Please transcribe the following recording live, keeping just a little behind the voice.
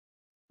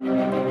All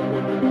right,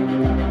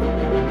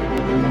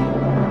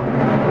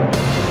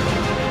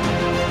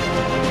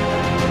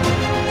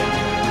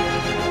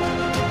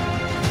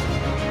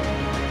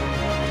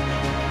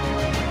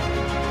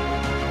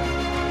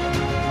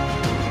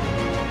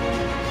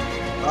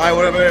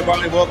 what up,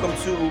 everybody? Welcome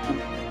to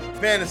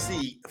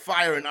Fantasy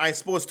Fire and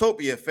Ice,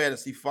 Sportstopia,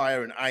 Fantasy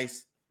Fire and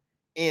Ice,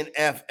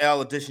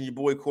 NFL edition. Your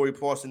boy Corey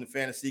Parson, the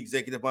fantasy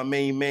executive. My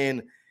main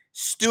man,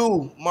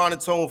 Stu,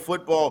 Monotone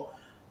Football.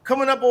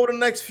 Coming up over the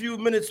next few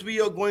minutes, we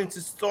are going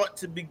to start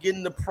to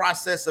begin the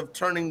process of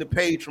turning the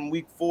page from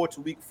week 4 to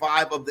week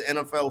 5 of the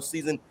NFL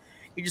season.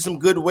 Give you some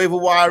good waiver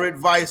wire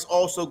advice.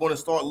 Also going to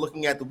start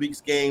looking at the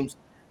week's games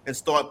and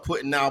start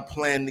putting our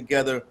plan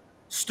together.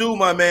 Stu,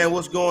 my man,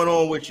 what's going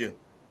on with you?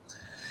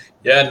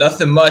 Yeah,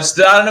 nothing much.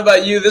 I don't know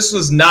about you. This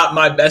was not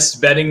my best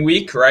betting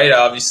week, right?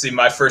 Obviously,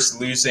 my first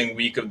losing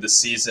week of the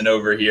season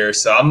over here.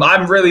 So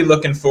I'm really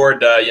looking forward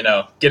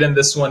to, getting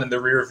this one in the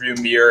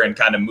rearview mirror and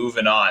kind of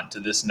moving on to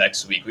this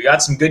next week. We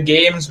got some good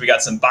games. We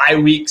got some bye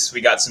weeks.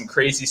 We got some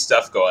crazy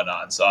stuff going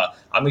on. So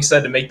I'm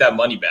excited to make that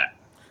money back.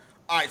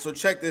 All right, so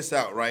check this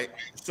out, right?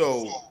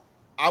 So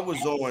I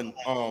was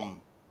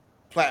on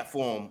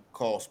platform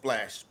called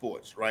Splash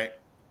Sports, right?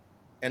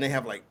 And they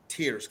have like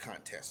tiers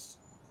contests.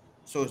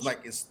 So it's like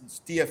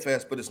it's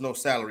DFS, but it's no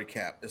salary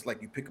cap. It's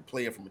like you pick a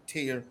player from a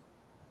tier,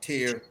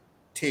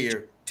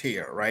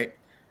 right?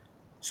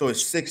 So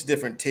it's 6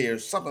 different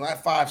tiers, something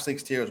like 5,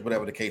 6 tiers,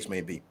 whatever the case may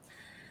be.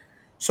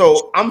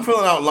 So I'm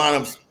filling out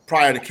lineups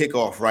prior to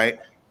kickoff, right?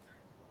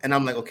 And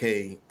I'm like,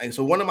 okay. And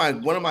so one of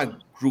my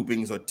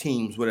groupings or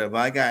teams, whatever,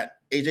 I got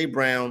AJ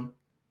Brown,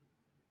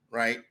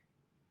 right?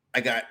 I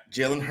got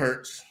Jalen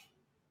Hurts.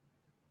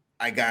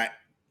 I got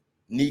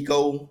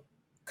Nico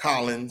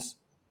Collins.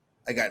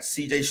 I got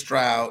CJ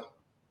Stroud.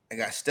 I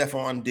got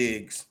Stephon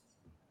Diggs.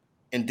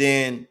 And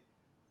then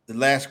the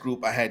last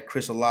group, I had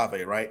Chris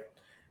Olave, right?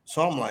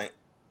 So I'm like,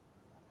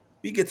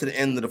 we get to the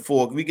end of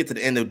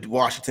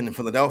Washington and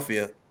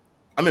Philadelphia,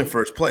 I'm in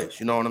first place.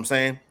 You know what I'm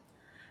saying?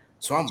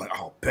 So I'm like,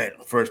 oh,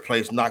 bet first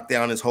place, knock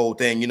down this whole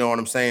thing. You know what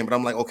I'm saying? But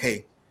I'm like,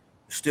 okay,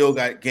 still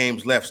got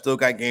games left, still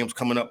got games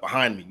coming up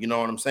behind me. You know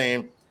what I'm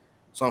saying?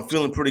 So I'm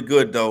feeling pretty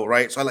good though,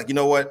 right? So I'm like, you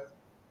know what?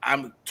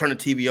 I'm turning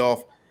the TV off.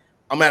 As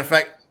a matter of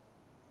fact,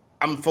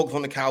 I'm focused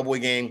on the Cowboy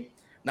game,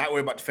 not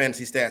worried about the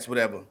fantasy stats,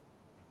 whatever.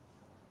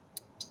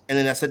 And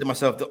then I said to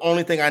myself, the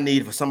only thing I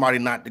need for somebody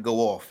not to go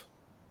off.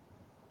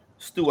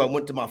 Stu, I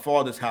went to my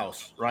father's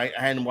house, right?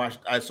 I hadn't watched.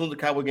 As soon as the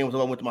Cowboy game was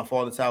over, I went to my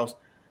father's house.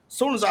 As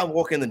soon as I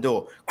walk in the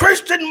door,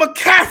 Christian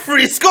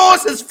McCaffrey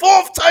scores his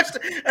 4th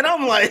touchdown. And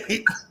I'm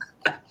like,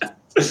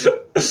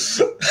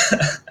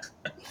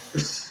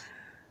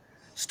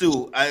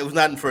 Stu, I was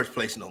not in first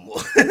place no more.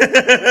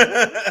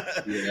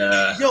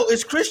 Yeah. Yo,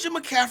 is Christian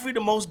McCaffrey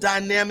the most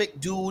dynamic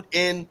dude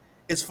in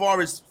as far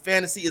as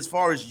fantasy, as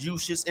far as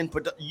usage in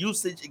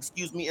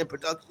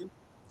production?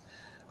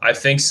 I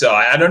think so.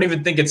 I don't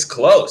even think it's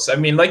close. I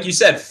mean, like you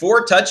said,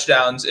 4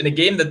 touchdowns in a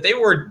game that they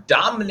were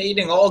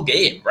dominating all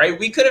game, right?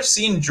 We could have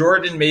seen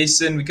Jordan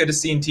Mason, we could have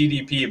seen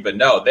TDP, but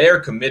no, they are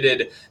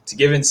committed to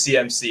giving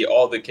CMC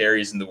all the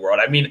carries in the world.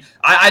 I mean,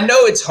 I know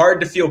it's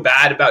hard to feel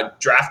bad about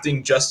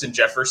drafting Justin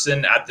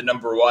Jefferson at the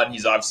number 1.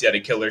 He's obviously had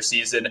a killer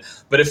season,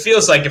 but it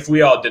feels like if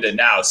we all did it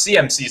now,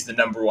 CMC is the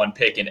number 1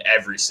 pick in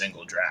every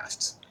single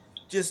draft.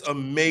 Just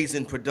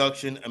amazing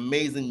production,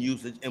 amazing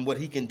usage, and what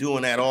he can do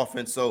in that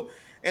offense. So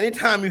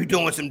anytime you're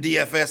doing some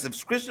DFS,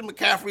 if Christian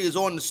McCaffrey is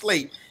on the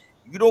slate,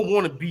 you don't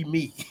want to be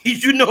me.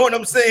 You know what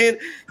I'm saying?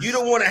 You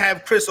don't want to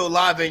have Chris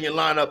Olave in your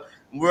lineup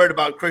and worried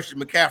about Christian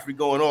McCaffrey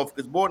going off,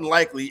 because more than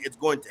likely it's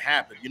going to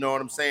happen. You know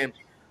what I'm saying?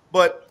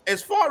 But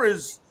as far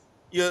as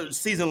your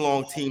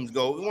season-long teams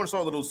go, we want to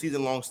start with a little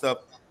season-long stuff.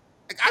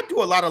 Like I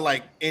do a lot of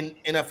like in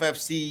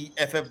NFFC,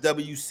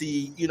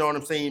 FFWC, you know what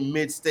I'm saying,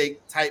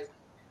 mid-stake type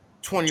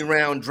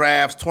 20-round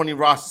drafts, 20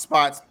 roster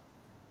spots.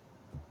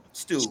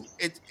 Stu,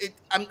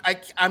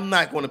 I'm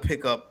not going to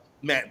pick up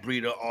Matt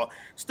Breida or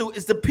Stu.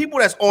 It's the people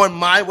that's on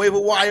my waiver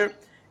wire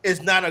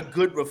is not a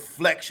good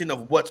reflection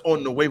of what's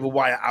on the waiver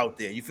wire out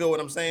there. You feel what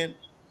I'm saying?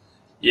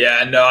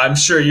 Yeah, no, I'm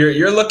sure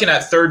you're looking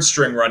at 3rd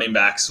string running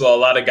backs. Well, a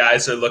lot of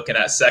guys are looking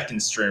at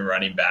 2nd string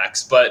running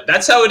backs, but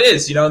that's how it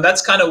is, and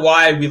that's kind of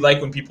why we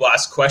like when people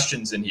ask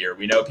questions in here.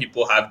 We know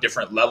people have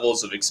different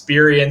levels of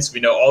experience.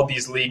 We know all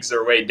these leagues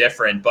are way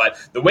different, but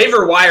the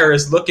waiver wire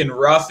is looking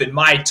rough in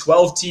my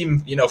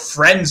 12-team,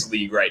 friends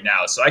league right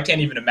now. So I can't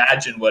even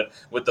imagine what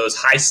those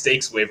high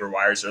stakes waiver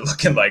wires are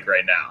looking like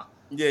right now.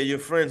 Yeah, your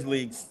friends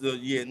leagues,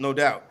 yeah, no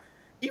doubt.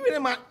 Even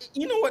in my,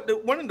 you know what?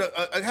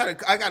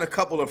 I got a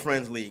couple of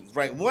friends leagues,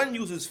 right? One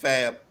uses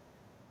Fab.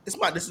 This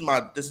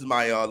is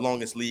my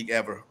longest league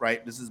ever,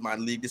 right? This is my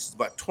league. This is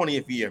about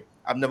 20th year.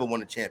 I've never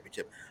won a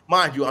championship,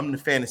 mind you. I'm the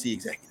fantasy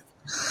executive.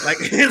 Like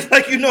it's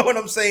like, you know what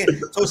I'm saying.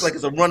 So it's like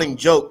it's a running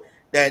joke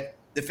that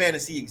the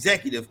fantasy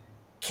executive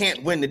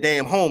can't win the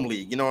damn home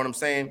league. You know what I'm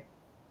saying?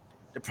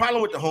 The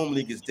problem with the home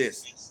league is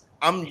this: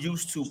 I'm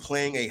used to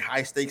playing a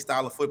high stakes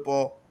style of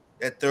football,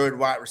 that 3rd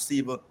wide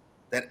receiver,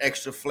 that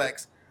extra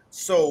flex.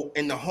 So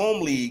in the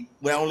home league,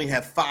 where I only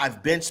have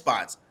 5 bench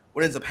spots,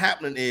 what ends up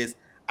happening is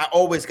I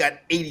always got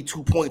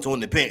 82 points on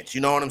the bench.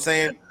 You know what I'm Yeah.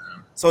 saying?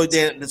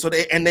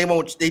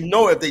 They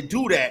know if they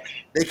do that,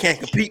 they can't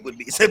compete with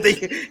me. So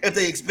if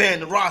they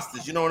expand the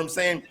rosters, you know what I'm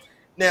saying?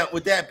 Now,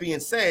 with that being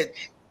said,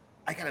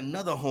 I got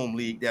another home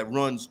league that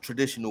runs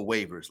traditional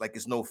waivers, like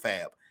it's no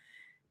fab.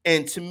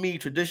 And to me,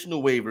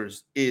 traditional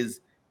waivers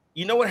is,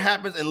 you know what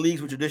happens in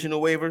leagues with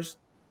traditional waivers?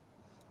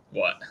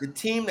 What? The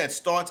team that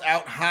starts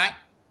out hot,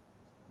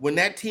 when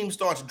that team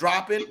starts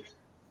dropping,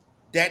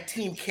 that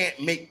team can't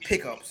make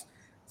pickups.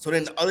 So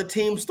then the other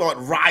teams start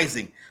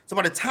rising. So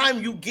by the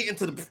time you get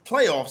into the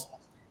playoffs,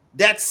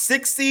 that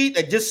 6th seed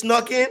that just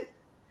snuck in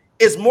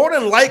is more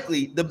than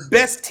likely the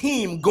best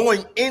team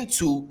going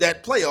into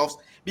that playoffs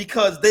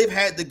because they've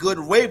had the good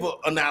waiver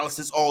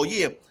analysis all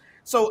year.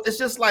 So it's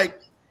just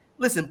like,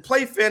 listen,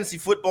 play fantasy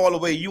football the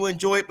way you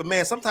enjoy it, but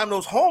man, sometimes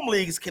those home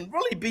leagues can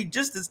really be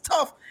just as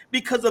tough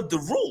because of the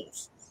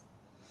rules.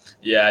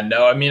 Yeah,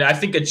 no, I mean, I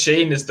think a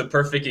chain is the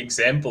perfect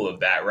example of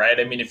that, right?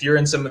 I mean, if you're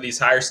in some of these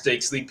higher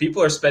stakes league,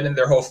 people are spending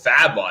their whole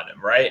fab on him,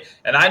 right?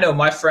 And I know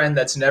my friend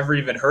that's never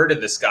even heard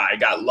of this guy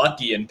got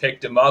lucky and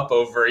picked him up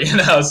over,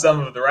 some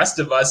of the rest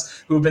of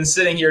us who've been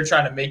sitting here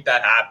trying to make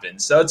that happen.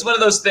 So it's one of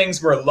those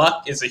things where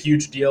luck is a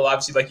huge deal.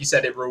 Obviously, like you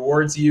said, it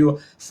rewards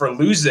you for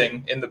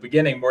losing in the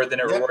beginning more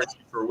than it Yep. rewards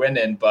you for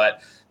winning.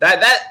 But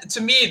that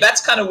to me,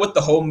 that's kind of what the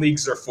home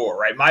leagues are for,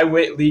 right? My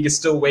league is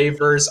still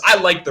waivers. I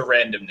like the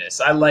randomness.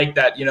 I like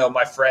that,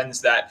 my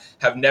friends that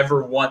have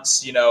never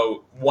once,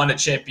 won a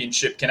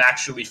championship can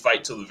actually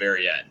fight till the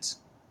very end.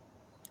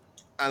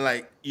 I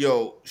like,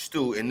 yo,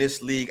 Stu, in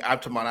this league, I'm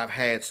talking about I've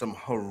had some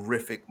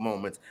horrific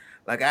moments.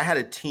 Like I had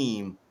a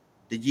team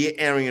the year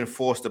Arian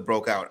Foster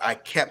broke out. I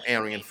kept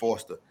Arian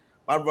Foster.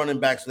 My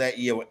running backs that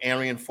year were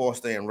Arian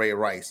Foster and Ray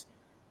Rice.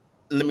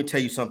 Let me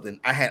tell you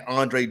something. I had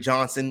Andre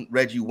Johnson,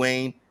 Reggie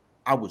Wayne.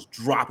 I was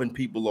dropping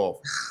people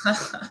off.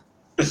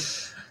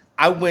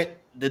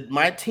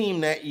 My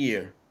team that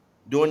year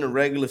during the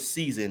regular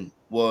season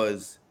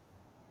was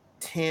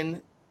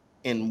 10-1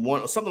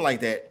 or something like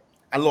that.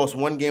 I lost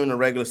one game in the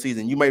regular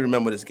season. You may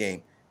remember this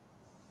game.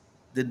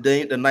 The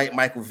night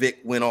Michael Vick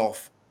went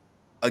off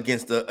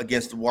against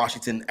the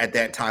Washington at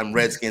that time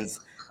Redskins.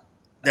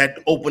 That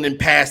opening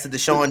pass to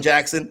Deshaun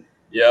Jackson.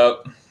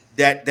 Yep.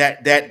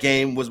 That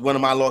game was one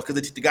of my losses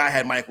because the guy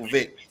had Michael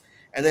Vick.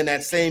 And then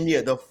that same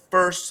year, the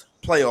first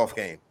playoff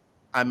game,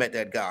 I met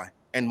that guy,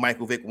 and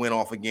Michael Vick went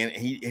off again,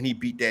 and he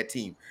beat that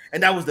team.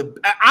 And that was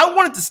I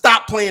wanted to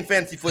stop playing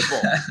fantasy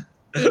football.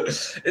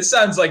 It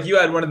sounds like you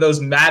had one of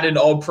those Madden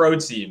All-Pro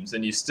teams,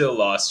 and you still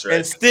lost, right?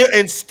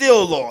 And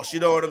still lost.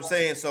 You know what I'm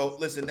saying? So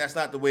listen, that's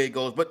not the way it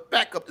goes. But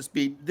back up to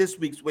speed. This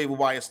week's waiver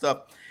wire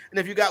stuff. And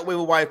if you got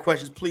waiver wire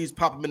questions, please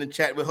pop them in the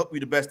chat. We'll help you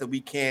the best that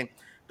we can.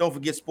 Don't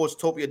forget,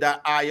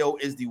 sportstopia.io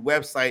is the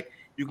website.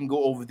 You can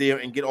go over there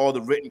and get all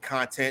the written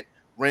content,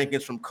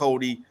 rankings from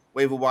Cody,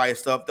 waiver wire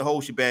stuff. The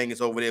whole shebang is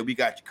over there. We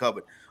got you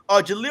covered.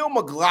 Jaleel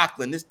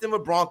McLaughlin, this Denver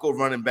Bronco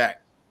running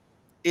back,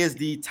 is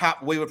the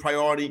top waiver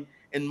priority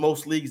in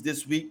most leagues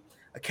this week.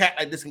 A cat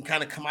like this can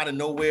kind of come out of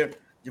nowhere.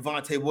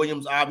 Javonte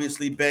Williams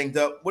obviously banged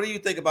up. What do you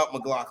think about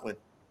McLaughlin?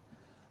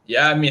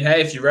 Yeah, I mean,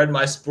 hey, if you read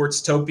my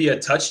Sportstopia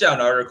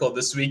touchdown article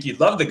this week, you'd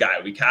love the guy.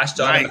 We cashed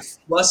on him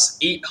plus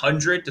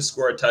 800 to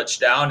score a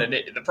touchdown, and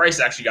the price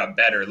actually got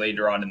better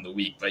later on in the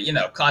week. But,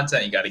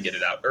 content, you got to get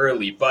it out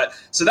early. But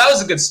so that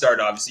was a good start,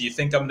 obviously. You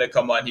think I'm going to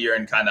come on here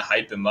and kind of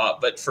hype him up.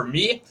 But for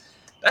me,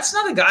 that's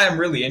not a guy I'm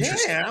really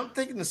interested in. Yeah, I'm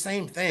thinking the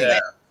same thing. Yeah.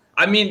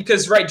 I mean,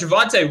 because, right,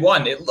 Javonte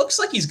won. It looks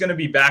like he's going to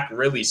be back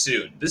really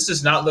soon. This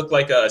does not look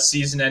like a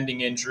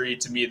season-ending injury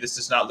to me. This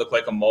does not look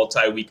like a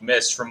multi-week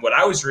miss. From what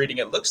I was reading,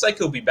 it looks like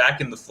he'll be back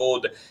in the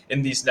fold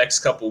in these next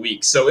couple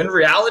weeks. So in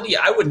reality,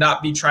 I would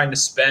not be trying to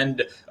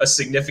spend a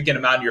significant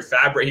amount of your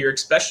fab right here,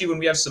 especially when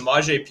we have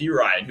Samaje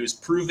Perine, who's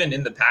proven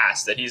in the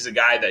past that he's a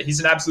guy that he's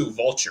an absolute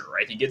vulture,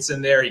 right? He gets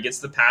in there, he gets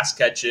the pass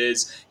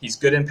catches, he's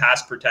good in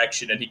pass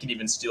protection, and he can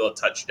even steal a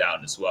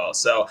touchdown as well.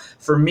 So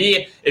for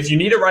me, if you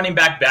need a running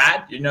back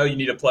bad, you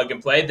need a plug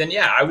and play, then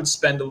yeah, I would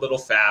spend a little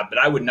fab, but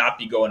I would not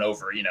be going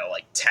over,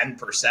 like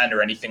 10%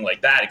 or anything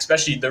like that.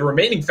 Especially the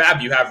remaining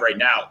fab you have right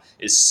now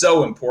is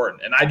so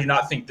important. And I do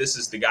not think this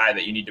is the guy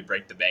that you need to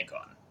break the bank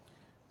on.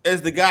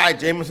 As the guy,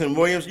 Jameson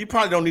Williams, you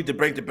probably don't need to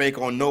break the bank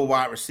on no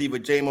wide receiver.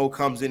 J-Mo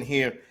comes in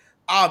here,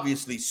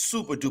 obviously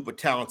super duper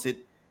talented,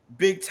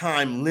 big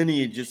time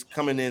lineage just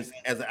coming in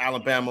as an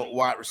Alabama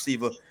wide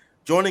receiver,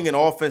 joining an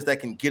offense that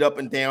can get up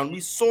and down.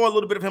 We saw a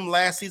little bit of him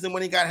last season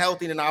when he got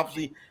healthy, and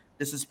obviously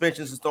the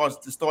suspensions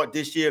to start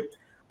this year.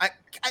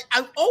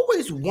 I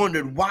always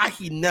wondered why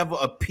he never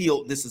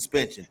appealed this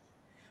suspension,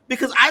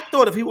 because I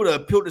thought if he would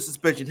have appealed the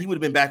suspension, he would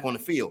have been back on the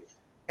field,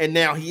 and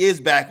now he is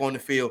back on the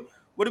field.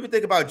 What do we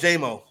think about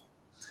J-Mo?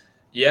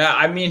 Yeah,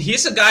 I mean,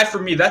 he's a guy for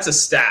me. That's a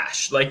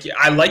stash. Like,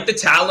 I like the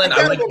talent. I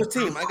got him on the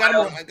team. I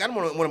got him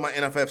on one of my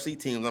NFFC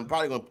teams. I'm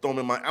probably going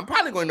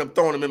to end up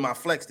throwing him in my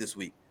flex this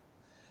week.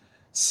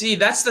 See,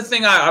 that's the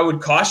thing I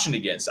would caution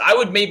against. I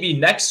would maybe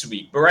next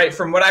week, but right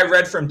from what I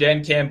read from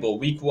Dan Campbell,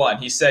 week 1,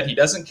 he said he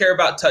doesn't care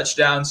about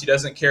touchdowns, he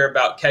doesn't care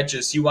about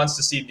catches, he wants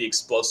to see the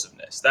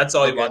explosiveness. That's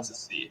all he Okay. wants to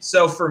see.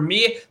 So for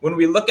me, when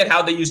we look at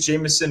how they used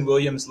Jamison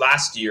Williams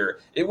last year,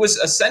 it was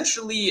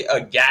essentially a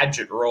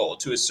gadget role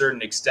to a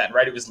certain extent,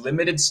 right? It was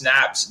limited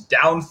snaps,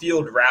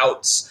 downfield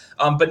routes,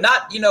 but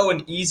not,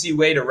 an easy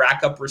way to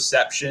rack up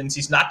receptions.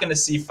 He's not going to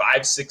see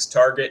 5, 6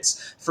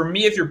 targets. For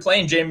me, if you're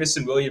playing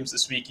Jamison Williams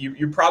this week,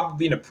 you're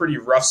probably in a pretty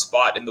rough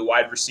spot in the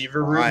wide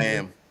receiver room. I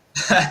am.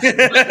 But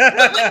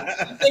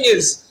the thing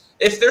is,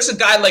 if there's a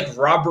guy like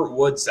Robert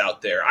Woods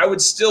out there, I would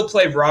still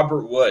play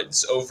Robert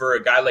Woods over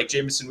a guy like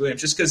Jamison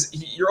Williams just because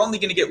you're only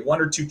going to get 1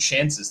 or 2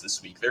 chances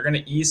this week. They're going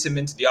to ease him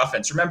into the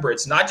offense. Remember,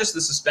 it's not just the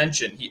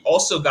suspension. He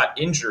also got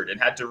injured and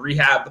had to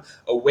rehab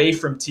away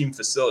from team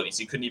facilities.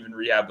 He couldn't even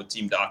rehab with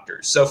team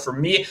doctors. So for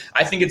me,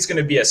 I think it's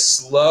going to be a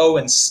slow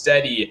and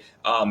steady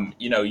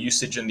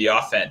usage in the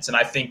offense. And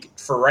I think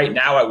for right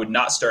now, I would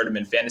not start him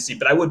in fantasy,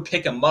 but I would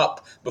pick him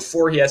up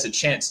before he has a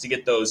chance to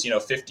get those,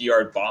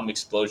 50-yard bomb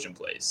explosion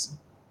plays.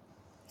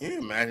 Can you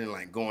imagine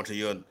like going to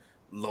your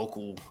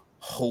local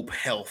Hope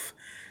Health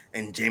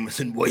and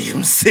Jamison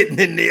Williams sitting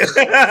in there?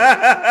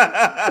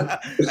 I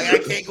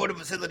can't go to the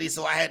facility,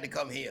 so I had to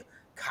come here.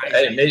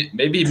 Hey,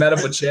 maybe he met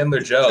up with Chandler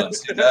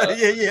Jones.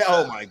 Yeah.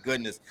 Oh my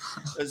goodness,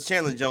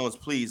 Chandler Jones,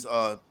 please,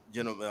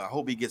 gentlemen. I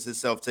hope he gets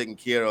himself taken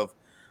care of.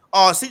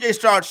 CJ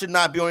Stroud should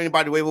not be on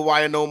anybody's waiver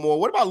wire no more.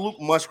 What about Luke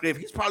Musgrave?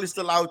 He's probably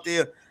still out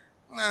there.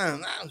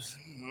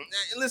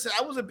 Listen,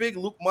 I was a big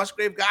Luke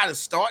Musgrave guy to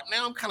start.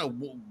 Now I'm kind of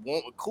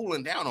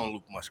cooling down on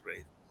Luke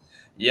Musgrave.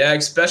 Yeah,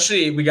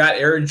 especially we got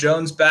Aaron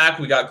Jones back,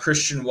 we got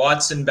Christian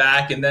Watson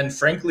back, and then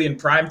frankly in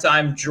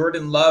primetime,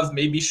 Jordan Love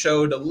maybe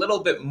showed a little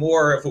bit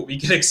more of what we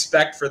could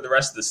expect for the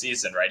rest of the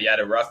season, right? He had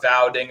a rough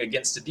outing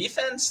against a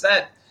defense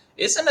that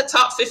isn't a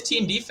top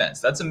 15 defense.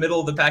 That's a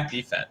middle of the pack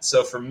defense.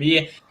 So for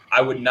me,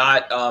 I would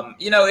not,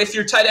 if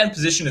your tight end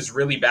position is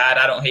really bad,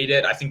 I don't hate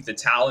it. I think the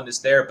talent is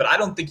there, but I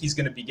don't think he's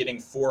going to be getting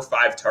 4 or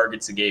 5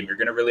 targets a game. You're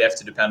going to really have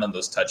to depend on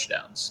those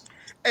touchdowns.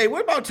 Hey,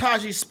 what about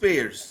Tajee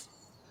Spears?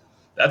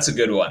 That's a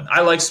good one.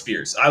 I like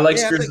Spears.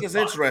 Spears. I think it's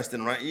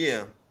interesting, right?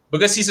 Yeah.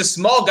 Because he's a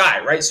small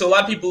guy, right? So a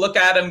lot of people look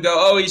at him and go,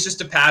 oh, he's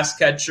just a pass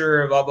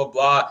catcher, blah, blah,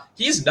 blah.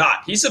 He's not.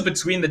 He's a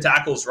between the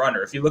tackles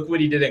runner. If you look what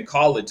he did in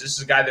college, this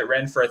is a guy that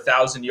ran for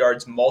 1,000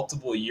 yards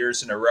multiple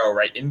years in a row,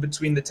 right? In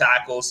between the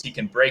tackles, he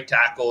can break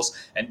tackles.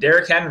 And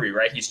Derrick Henry,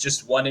 right? He's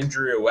just 1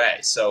 injury away.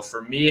 So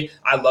for me,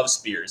 I love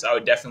Spears. I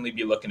would definitely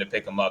be looking to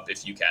pick him up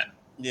if you can.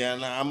 Yeah,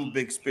 I'm a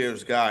big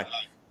Spears guy.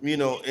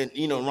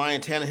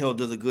 Ryan Tannehill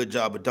does a good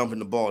job of dumping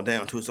the ball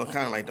down too. So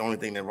kind of like the only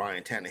thing that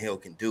Ryan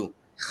Tannehill can do.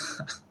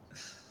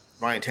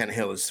 Ryan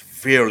Tannehill is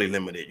fairly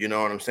limited, you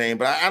know what I'm saying?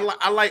 But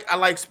I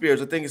like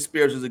Spears. I think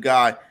Spears is a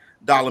guy.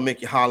 Dollar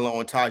make you holler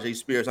on Tajee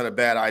Spears. Not a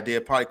bad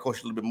idea. Probably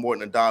cost you a little bit more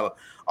than $1.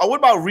 What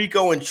about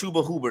Rico and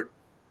Chuba Hubbard?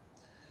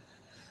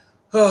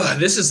 Oh,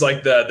 this is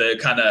like the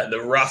kind of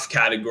the rough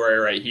category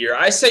right here.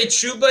 I say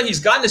Chuba,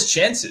 he's gotten his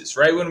chances,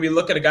 right? When we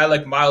look at a guy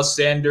like Miles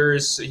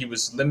Sanders, he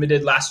was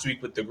limited last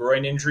week with the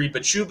groin injury,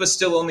 but Chuba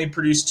still only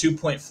produced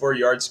 2.4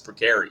 yards per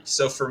carry.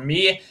 So for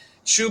me,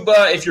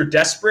 Chuba, if you're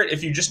desperate,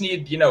 if you just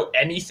need,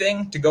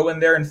 anything to go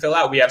in there and fill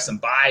out, we have some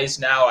buys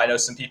now. I know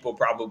some people,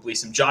 probably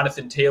some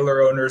Jonathan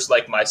Taylor owners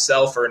like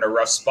myself, are in a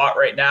rough spot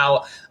right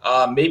now.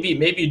 Maybe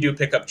you do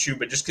pick up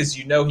Chuba just because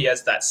he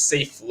has that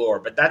safe floor,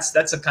 but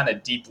that's a kind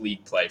of deep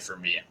league play for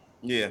me.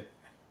 Yeah,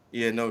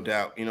 no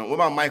doubt. What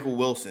about Michael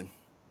Wilson?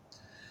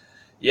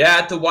 Yeah,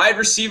 at the wide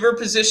receiver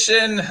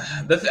position,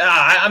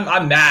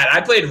 I'm mad.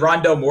 I played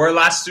Rondale Moore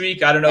last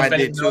week. I don't know if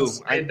anyone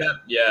else played that.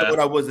 Yeah,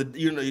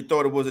 you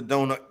thought it was a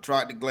donut.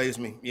 Tried to glaze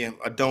me. Yeah,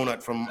 a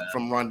donut from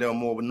Rondale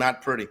Moore, but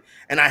not pretty.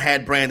 And I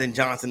had Brandon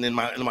Johnson in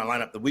my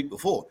lineup the week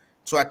before,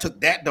 so I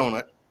took that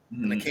donut,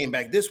 and I came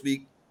back this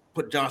week,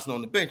 put Johnson on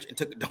the bench, and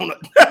took the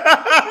donut.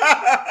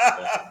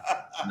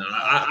 No,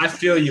 I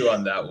feel you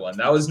on that one.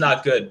 That was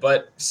not good.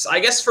 But I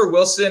guess for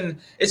Wilson,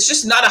 it's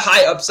just not a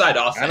high upside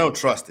offense. I don't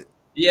trust it.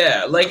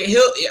 Yeah, like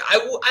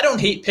I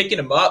don't hate picking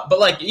him up, but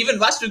like even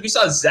last week we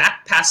saw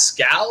Zach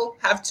Pascal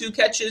have 2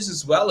 catches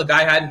as well. A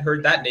guy I hadn't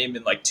heard that name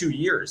in like 2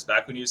 years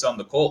back when he was on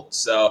the Colts.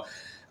 So,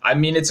 I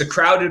mean, it's a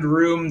crowded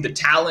room. The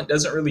talent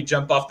doesn't really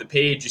jump off the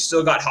page. You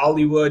still got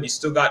Hollywood. You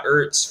still got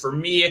Ertz. For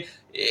me,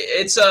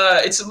 it's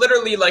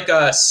literally like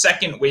a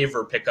second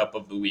waiver pickup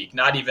of the week,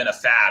 not even a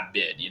fab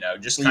bid.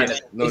 Just kind of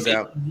if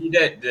you need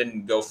it,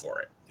 then go for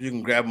it. You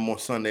can grab them on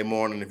Sunday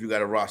morning if you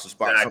got a roster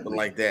spot, something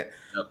like that.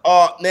 Yep.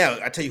 Now,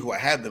 I tell you who I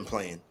have been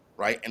playing,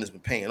 right, and it's been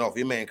paying off.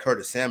 Your man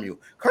Curtis Samuel.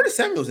 Curtis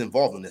Samuel's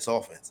involved in this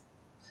offense.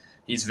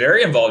 He's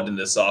very involved in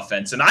this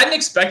offense, and I didn't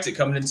expect it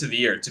coming into the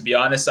year, to be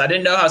honest. I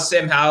didn't know how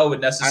Sam Howell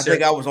would necessarily... I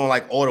think I was on,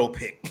 like, auto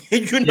pick.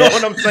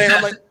 What I'm saying?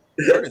 I'm like,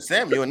 Curtis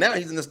Samuel, and now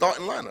he's in the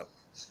starting lineup.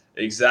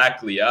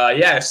 Exactly.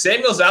 Yeah, if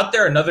Samuel's out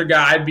there, another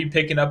guy I'd be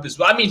picking up as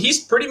well. I mean,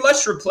 he's pretty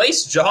much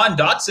replaced Jahan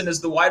Dotson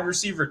as the wide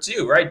receiver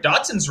too, right?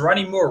 Dotson's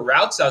running more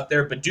routes out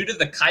there, but due to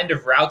the kind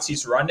of routes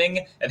he's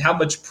running and how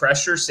much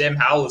pressure Sam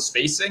Howell is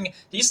facing,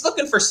 he's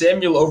looking for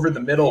Samuel over the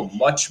middle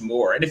much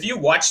more. And if you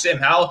watch Sam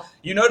Howell,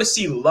 you notice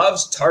he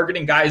loves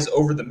targeting guys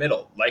over the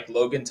middle, like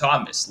Logan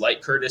Thomas,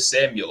 like Curtis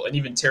Samuel, and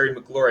even Terry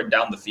McLaurin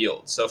down the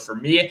field. So for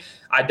me,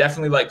 I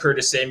definitely like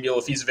Curtis Samuel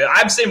if he's available.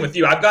 I'm same with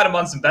you. I've got him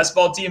on some best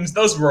ball teams.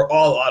 Those were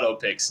all auto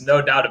picks,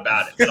 no doubt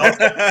about it.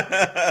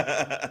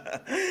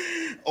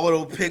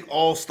 Auto pick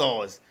all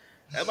stars.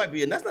 That might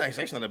be, and that's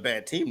actually not a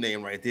bad team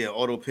name right there.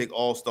 Auto pick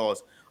all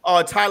stars.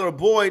 Tyler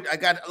Boyd. I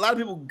got a lot of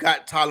people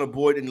got Tyler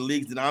Boyd in the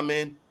leagues that I'm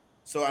in,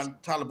 so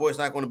Tyler Boyd's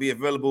not going to be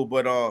available,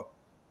 but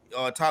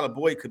Tyler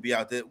Boyd could be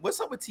out there. What's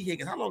up with T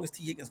Higgins? How long is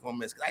T Higgins going to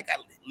miss? Because I got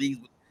leagues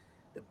with.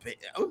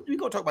 We're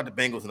gonna talk about the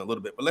Bengals in a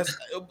little bit, but let's.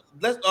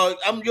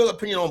 I'm your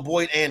opinion on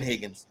Boyd and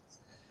Higgins.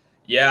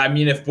 Yeah, I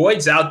mean, if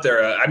Boyd's out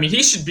there, I mean,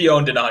 he should be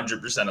owned in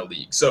 100% of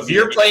leagues. So if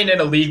you're playing in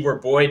a league where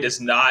Boyd is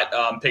not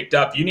picked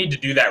up, you need to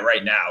do that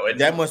right now. And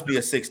that must be a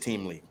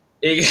 6-team league.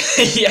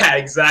 Yeah,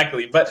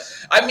 exactly. But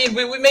I mean,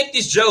 we make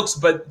these jokes,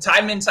 but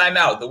time in, time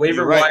out, the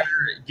waiver wire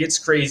gets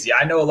crazy.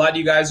 I know a lot of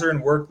you guys are in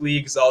work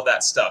leagues, all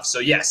that stuff. So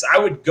yes, I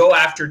would go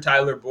after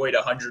Tyler Boyd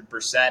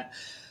 100%.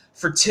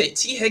 For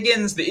T.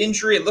 Higgins, the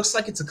injury, it looks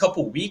like it's a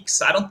couple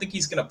weeks. I don't think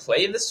he's going to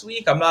play this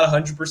week. I'm not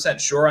 100%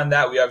 sure on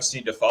that. We obviously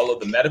need to follow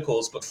the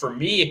medicals. But for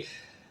me,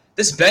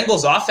 this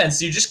Bengals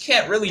offense, you just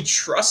can't really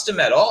trust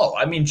him at all.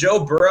 I mean, Joe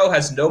Burrow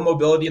has no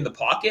mobility in the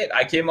pocket.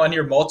 I came on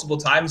here multiple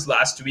times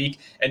last week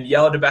and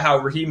yelled about how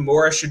Raheem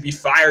Morris should be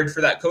fired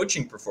for that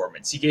coaching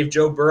performance. He gave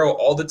Joe Burrow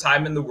all the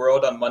time in the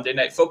world on Monday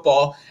Night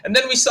Football. And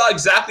then we saw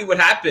exactly what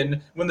happened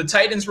when the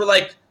Titans were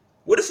like,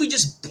 what if we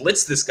just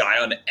blitz this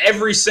guy on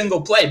every single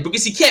play?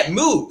 Because he can't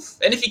move.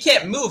 And if he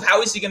can't move,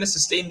 how is he going to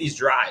sustain these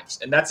drives?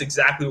 And that's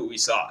exactly what we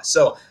saw.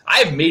 So I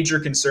have major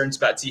concerns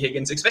about T.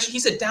 Higgins, especially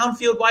he's a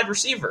downfield wide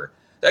receiver.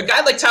 A guy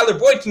like Tyler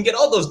Boyd can get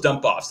all those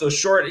dump offs, those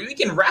short, he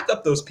can rack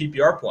up those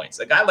PPR points.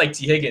 A guy like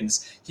T.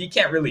 Higgins, he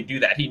can't really do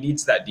that. He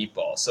needs that deep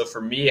ball. So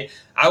for me,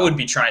 I would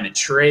be trying to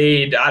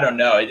trade. I don't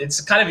know.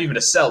 It's kind of even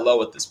a sell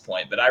low at this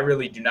point, but I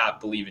really do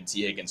not believe in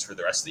T. Higgins for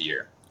the rest of the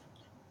year.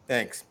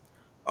 Thanks.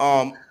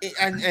 I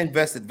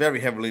invested very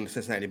heavily in the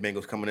Cincinnati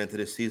Bengals coming into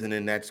this season,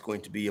 and that's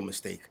going to be a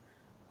mistake.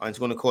 It's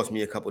going to cost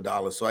me a couple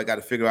dollars, so I got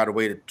to figure out a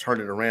way to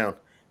turn it around.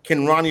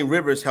 Can Ronnie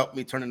Rivers help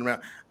me turn it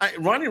around?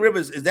 Ronnie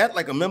Rivers, is that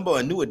like a member,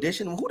 a new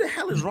addition? Who the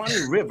hell is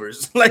Ronnie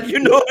Rivers? Like, you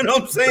know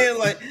what I'm saying?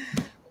 Like,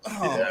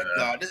 my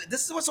God.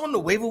 This is what's on the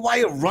waiver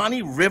wire,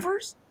 Ronnie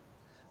Rivers?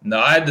 No,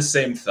 I had the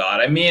same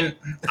thought. I mean,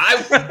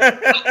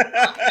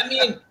 I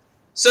mean,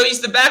 so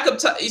he's the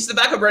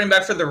backup running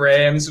back for the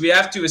Rams. We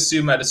have to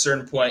assume at a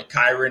certain point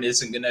Kyren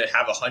isn't going to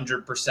have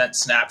 100%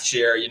 snap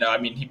share. You know, I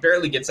mean, he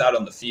barely gets out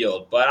on the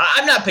field. But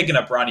I'm not picking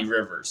up Ronnie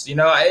Rivers. You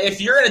know, if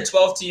you're in a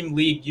 12-team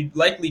league, you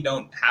likely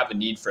don't have a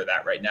need for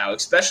that right now.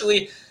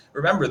 Especially,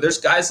 remember, there's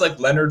guys like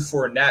Leonard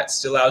Fournette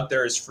still out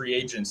there as free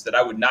agents that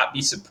I would not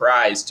be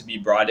surprised to be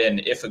brought in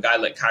if a guy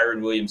like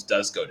Kyren Williams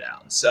does go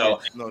down.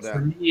 So no doubt. For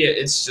me,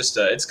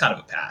 it's kind of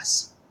a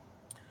pass.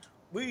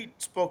 We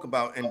spoke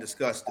about and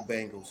discussed the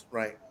Bengals,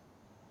 right?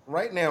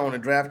 Right now on the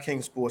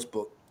DraftKings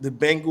Sportsbook, the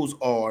Bengals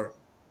are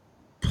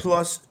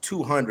plus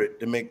 200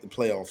 to make the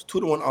playoffs,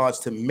 2-1 odds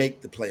to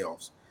make the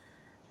playoffs.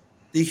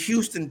 The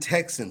Houston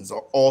Texans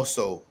are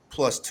also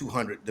plus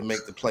 200 to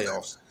make the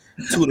playoffs,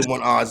 2-1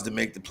 odds to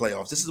make the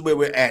playoffs. This is where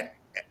we're at.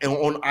 And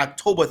on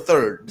October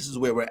 3rd, this is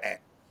where we're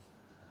at.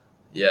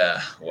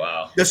 Yeah,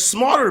 wow. The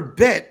smarter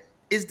bet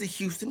is the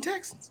Houston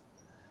Texans.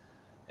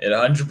 It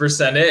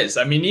 100% is.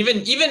 I mean, even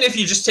if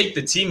you just take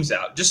the teams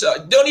out, just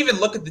don't even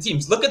look at the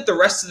teams. Look at the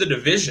rest of the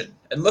division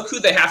and look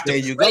who they have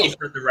to play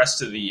for the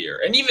rest of the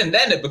year. And even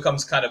then, it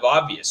becomes kind of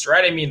obvious,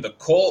 right? I mean, the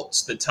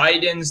Colts, the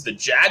Titans, the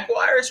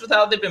Jaguars, with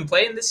how they've been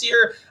playing this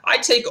year, I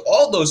take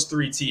all those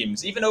three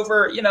teams, even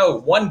over,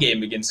 one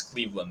game against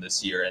Cleveland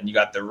this year. And you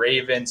got the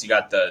Ravens, you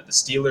got the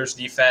Steelers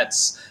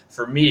defense.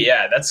 For me,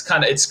 yeah,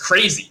 it's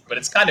crazy, but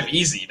it's kind of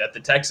easy that the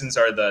Texans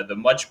are the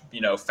much,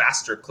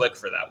 faster click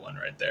for that one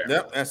right there.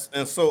 Yep,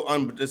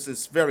 this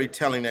is very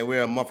telling that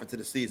we're a month into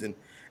the season,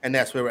 and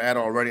that's where we're at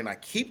already. And I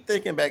keep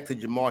thinking back to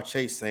Jamar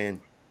Chase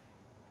saying,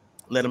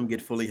 let him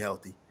get fully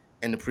healthy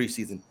in the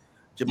preseason.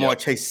 Jamar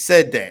Chase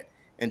said that,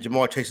 and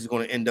Jamar Chase is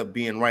going to end up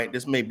being right.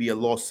 This may be a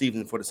lost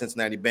season for the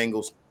Cincinnati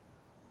Bengals.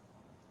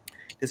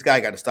 This guy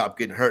got to stop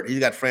getting hurt. He's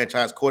got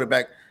franchise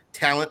quarterback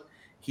talent.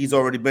 He's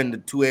already been to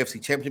 2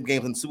 AFC championship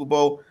games in the Super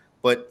Bowl,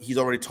 but he's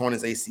already torn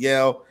his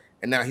ACL,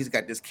 and now he's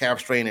got this calf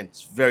strain, and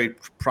it's very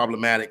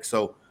problematic.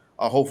 So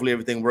hopefully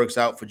everything works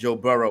out for Joe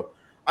Burrow.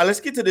 Let's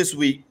get to this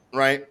week,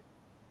 right?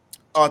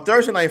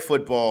 Thursday Night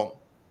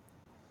Football,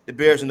 the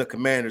Bears and the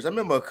Commanders. I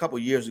remember a couple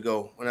years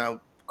ago when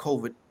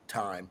COVID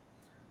time,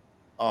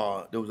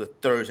 there was a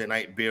Thursday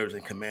night Bears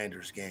and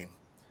Commanders game,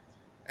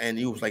 and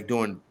it was like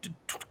during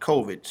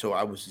COVID, so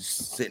I was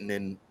just sitting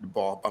in the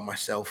bar by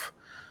myself,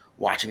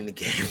 watching the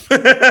game.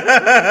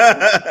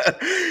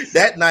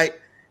 That night,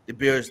 the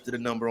Bears did a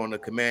number on the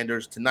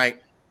Commanders.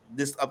 Tonight,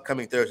 this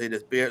upcoming Thursday.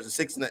 The Bears,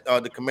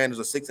 the Commanders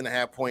are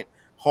 6.5-point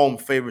home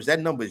favorites. That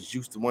number is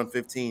juiced to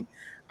 115.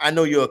 I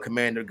know you're a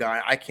Commander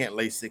guy. I can't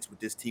lay 6 with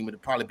this team. It'll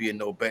probably be a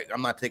no bet.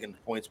 I'm not taking the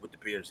points with the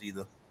Bears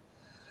either.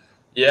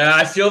 Yeah,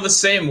 I feel the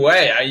same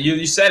way.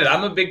 You said it.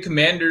 I'm a big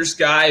Commanders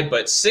guy,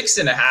 but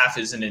 6.5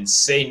 is an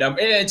insane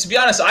number. And to be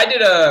honest, I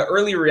did a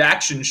early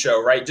reaction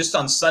show, right, just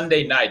on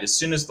Sunday night as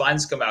soon as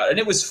lines come out, and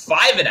it was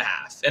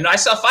 5.5. And I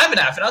saw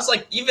 5.5, and I was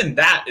like, even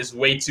that is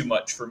way too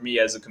much for me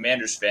as a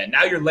Commanders fan.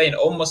 Now you're laying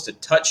almost a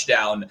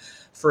touchdown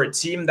for a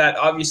team that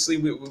obviously,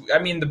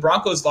 the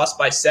Broncos lost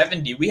by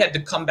 70. We had to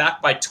come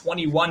back by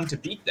 21 to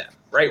beat them,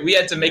 right? We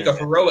had to make a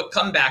heroic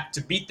comeback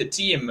to beat the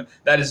team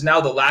that is now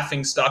the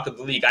laughing stock of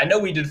the league. I know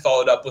we did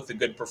follow it up with a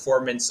good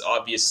performance,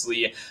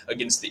 obviously,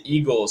 against the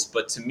Eagles,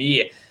 but to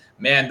me,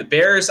 man, the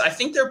Bears, I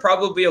think they're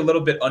probably a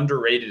little bit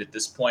underrated at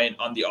this point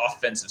on the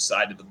offensive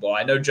side of the ball.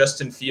 I know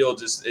Justin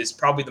Fields is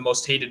probably the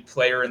most hated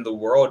player in the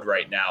world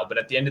right now, but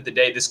at the end of the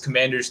day, this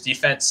Commanders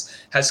defense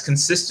has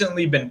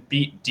consistently been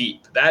beat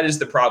deep. That is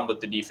the problem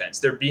with the defense.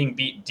 They're being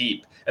beat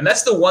deep. And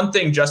that's the one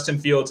thing Justin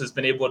Fields has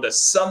been able to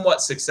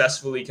somewhat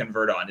successfully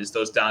convert on is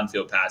those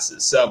downfield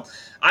passes. So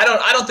I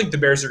don't think the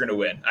Bears are going to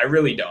win. I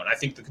really don't. I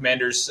think the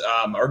Commanders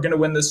are going to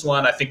win this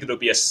one. I think it'll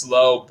be a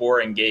slow,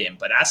 boring game.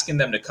 But asking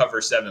them to cover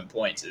 7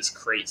 points is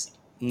crazy.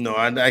 No,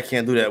 I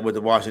can't do that with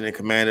the Washington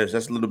Commanders.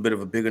 That's a little bit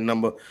of a bigger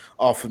number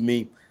off of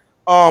me.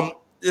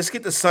 Let's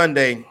get to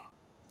Sunday.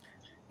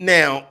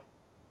 Now,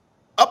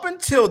 up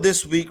until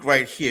this week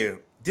right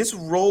here, this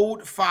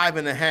road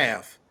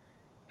 5.5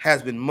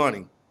 has been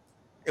money.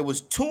 It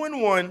was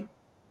 2-1,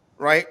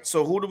 right?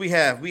 So who do we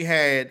have? We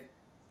had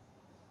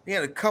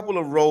a couple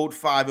of road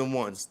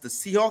 5-1s. The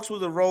Seahawks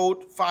was a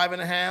road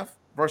 5.5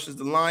 versus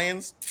the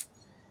Lions.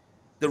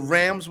 The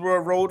Rams were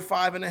a road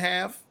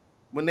 5.5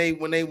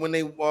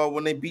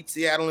 when they beat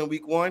Seattle in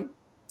week 1.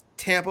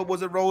 Tampa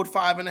was a road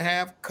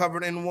 5.5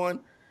 covered in 1.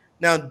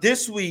 Now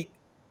this week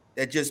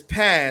that just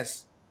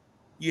passed,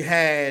 you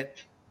had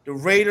the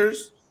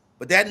Raiders.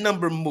 But that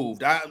number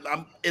moved.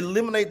 I'm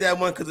eliminate that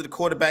one because of the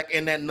quarterback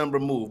and that number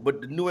moved. But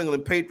the New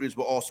England Patriots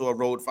were also a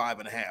road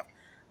 5.5.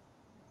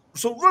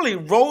 So really,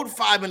 road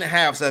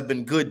 5.5s have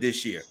been good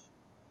this year.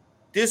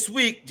 This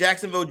week,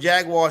 Jacksonville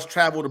Jaguars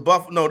travel to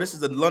Buffalo. No, this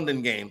is a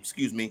London game.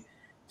 Excuse me.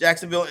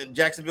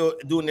 Jacksonville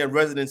doing their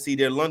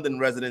London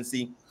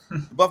residency.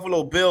 The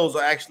Buffalo Bills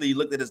are actually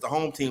looked at as the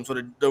home team.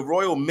 So the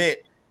Royal Mint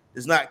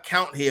does not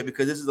count here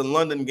because this is a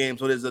London game.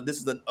 So this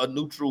is a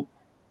neutral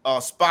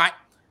spot.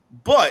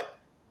 But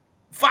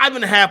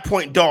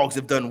 5.5-point dogs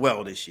have done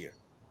well this year.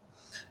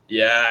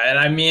 Yeah,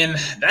 and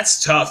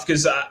that's tough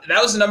because that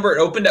was a number. It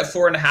opened at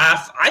 4.5.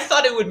 I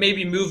thought it would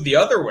maybe move the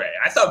other way.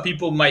 I thought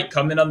people might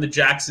come in on the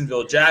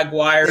Jacksonville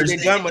Jaguars.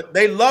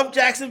 They love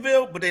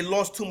Jacksonville, but they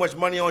lost too much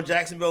money on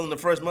Jacksonville in the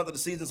first month of the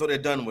season, so they're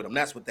done with them.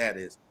 That's what that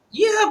is.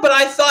 Yeah, but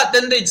I thought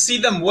then they'd see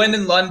them win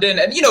in London.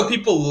 And,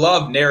 people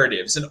love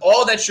narratives. And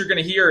all that you're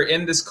going to hear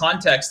in this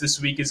context this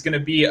week is going to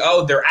be,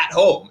 oh, they're at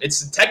home.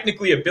 It's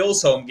technically a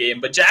Bills home game,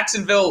 but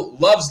Jacksonville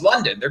loves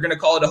London. They're going to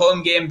call it a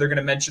home game. They're going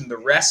to mention the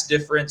rest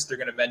difference. They're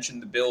going to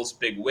mention the Bills'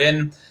 big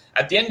win.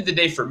 At the end of the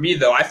day, for me,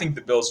 though, I think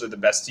the Bills are the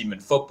best team in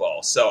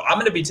football. So I'm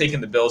going to be taking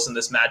the Bills in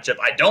this matchup.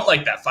 I don't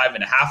like that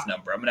 5.5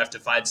 number. I'm going to have to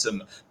find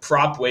some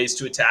prop ways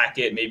to attack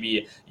it,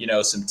 maybe,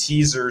 some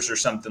teasers or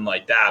something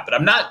like that. But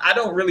I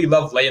don't really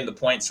love laying the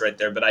points right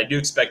there, but I do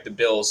expect the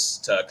Bills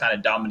to kind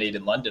of dominate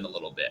in London a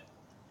little bit.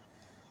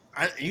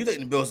 You think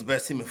the Bills are the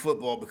best team in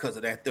football because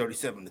of that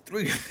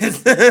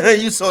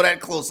 37-3? You saw that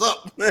close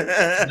up.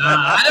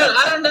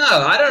 I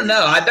don't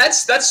know.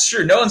 That's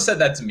true. No one said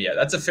that to me yet.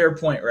 That's a fair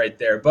point right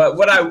there. But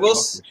what I will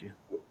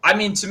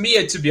to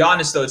me, to be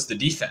honest, though, it's the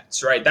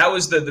defense, right? That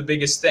was the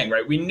biggest thing,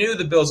 right? We knew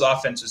the Bills'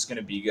 offense was going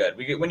to be good.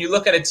 When you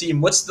look at a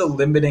team, what's the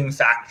limiting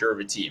factor of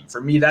a team?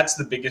 For me, that's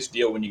the biggest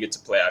deal when you get to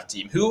playoff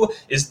team. Who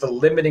is the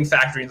limiting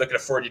factor? You look at a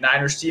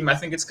 49ers team, I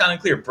think it's kind of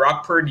clear.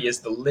 Brock Purdy is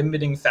the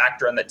limiting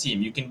factor on that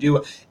team. You can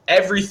do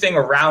everything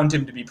around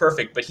him to be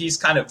perfect, but he's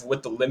kind of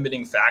what the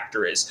limiting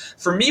factor is.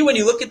 For me, when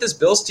you look at this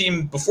Bills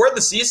team, before the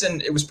season,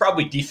 it was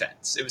probably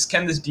defense. It was,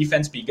 can this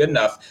defense be good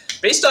enough?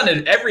 Based on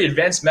every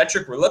advanced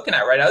metric we're looking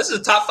at right now, this is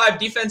a top 5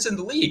 defense in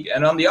the league.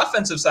 And on the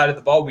offensive side of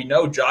the ball, we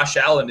know Josh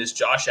Allen is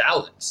Josh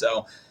Allen.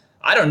 So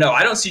I don't know.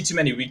 I don't see too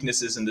many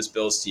weaknesses in this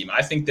Bills team.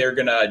 I think they're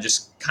going to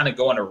just kind of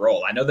go on a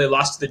roll. I know they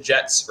lost to the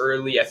Jets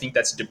early. I think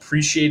that's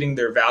depreciating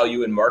their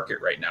value in market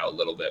right now a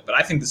little bit. But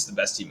I think this is the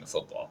best team in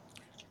football.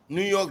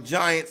 New York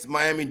Giants,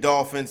 Miami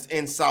Dolphins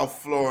in South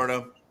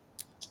Florida.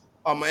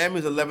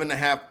 Miami's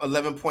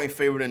 11-point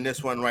favorite in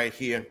this one right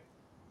here.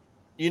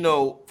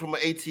 From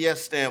an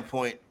ATS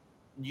standpoint,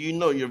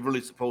 you're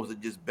really supposed to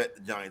just bet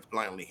the Giants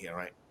blindly here,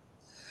 right?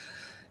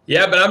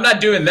 Yeah, but I'm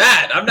not doing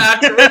that. I'm not.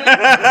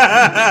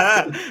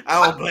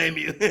 I don't blame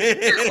you.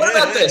 What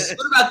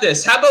about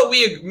this? How about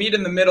we meet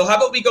in the middle? How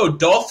about we go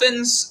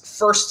Dolphins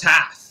first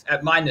half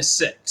at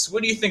 -6?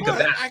 What do you think of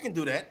that? I can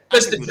do that.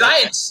 Because the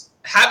Giants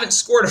haven't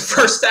scored a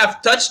first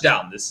half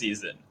touchdown this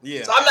season.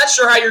 Yeah. So I'm not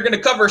sure how you're going to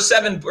cover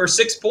 7 or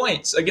 6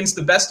 points against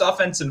the best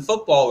offense in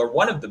football or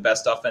one of the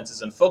best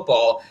offenses in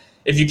football.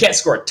 if you can't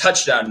score a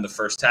touchdown in the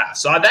first half.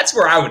 So that's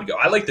where I would go.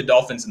 I like the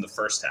Dolphins in the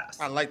first half.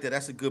 I like that.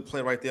 That's a good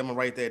play right there. I'm gonna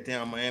write that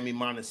down. Miami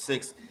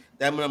 -6.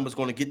 That number's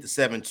going to get to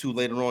 7-2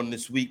 later on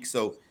this week.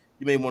 So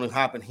you may want to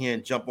hop in here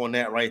and jump on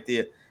that right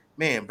there.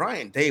 Man,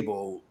 Brian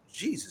Daboll,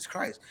 Jesus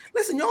Christ.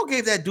 Listen, y'all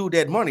gave that dude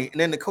that money,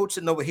 and then the coach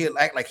sitting over here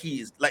act like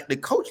he is like the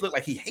coach looked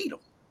like he hate him.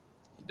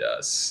 He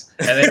does.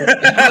 And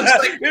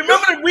then,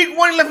 remember week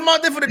 1 he left him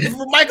out there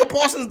for Michael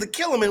Parsons to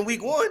kill him in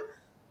week 1.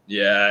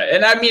 Yeah,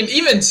 and I mean,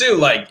 even too,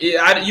 like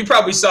you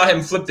probably saw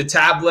him flip the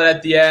tablet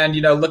at the end.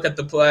 Look at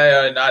the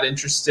play, not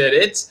interested.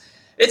 It's.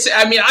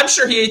 I mean, I'm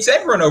sure he hates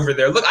everyone over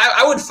there. Look,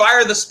 I would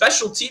fire the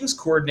special teams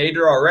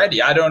coordinator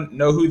already. I don't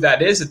know who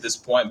that is at this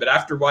point, but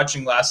after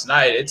watching last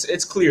night,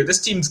 it's clear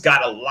this team's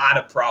got a lot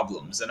of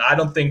problems, and I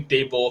don't think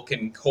Daboll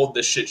can hold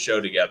this shit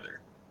show together.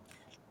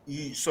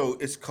 So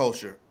it's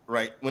culture,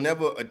 right?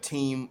 Whenever a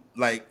team,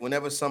 see,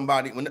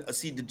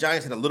 the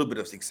Giants had a little bit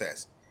of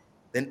success,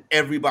 then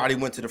everybody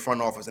went to the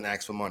front office and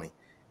asked for money.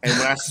 And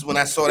when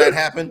I saw that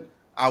happen,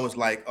 I was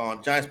like,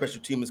 Giants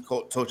special teams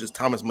coach is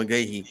Thomas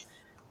McGahee.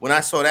 When I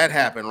saw that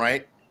happen,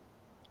 right,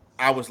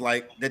 I was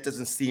like, that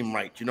doesn't seem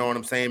right. You know what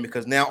I'm saying?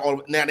 Because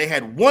now they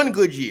had one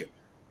good year,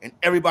 and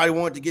everybody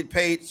wanted to get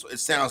paid. So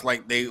it sounds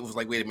like it was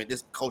like, wait a minute,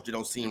 this culture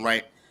don't seem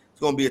right. It's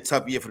going to be a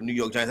tough year for the New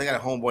York Giants. I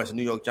got a homeboy that's a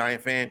New York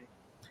Giant fan.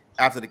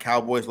 After the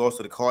Cowboys lost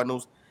to the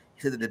Cardinals,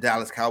 he said that the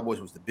Dallas Cowboys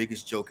was the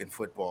biggest joke in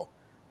football.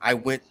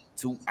 Let me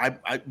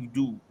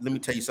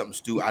tell you something,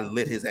 Stu. I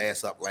lit his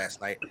ass up last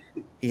night.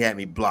 He had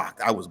me blocked.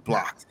 I was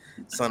blocked.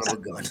 Son of a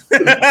gun.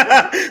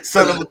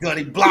 Son of a gun.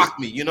 He blocked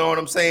me. You know what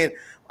I'm saying?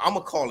 I'm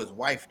going to call his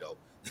wife, though.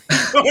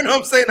 You know what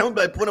I'm saying? I'm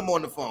going to put him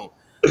on the phone.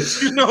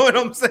 You know what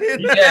I'm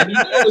saying? Yeah, he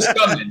knew it was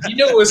coming. He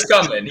knew it was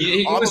coming.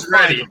 He was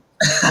ready.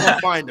 I'm going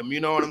to find him. You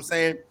know what I'm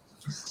saying?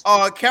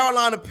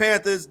 Carolina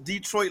Panthers,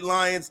 Detroit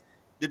Lions.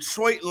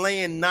 Detroit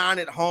laying 9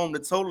 at home. The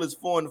total is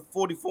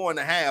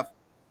 44.5.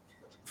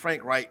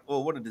 Frank Reich. Oh,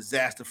 what a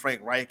disaster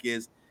Frank Reich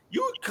is.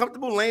 You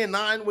comfortable laying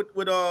 9 with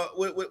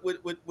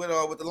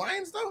the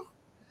Lions though?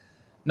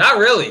 Not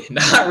really.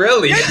 Not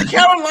really. Did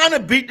Carolina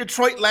beat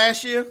Detroit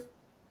last year?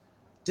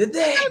 Did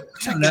they?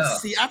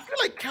 See, I feel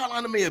like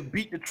Carolina may have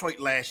beat Detroit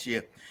last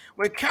year.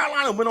 When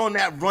Carolina went on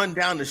that run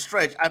down the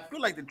stretch, I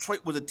feel like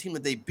Detroit was a team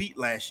that they beat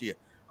last year.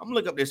 I'm gonna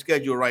look up their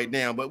schedule right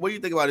now. But what do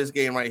you think about this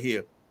game right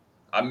here?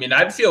 I mean,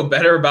 I'd feel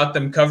better about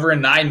them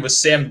covering 9 with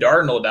Sam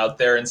Darnold out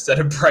there instead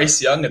of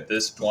Bryce Young at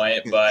this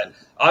point. But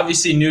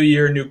obviously, new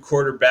year, new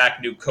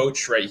quarterback, new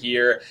coach right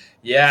here.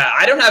 Yeah,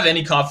 I don't have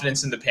any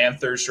confidence in the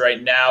Panthers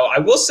right now. I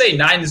will say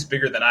 9 is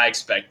bigger than I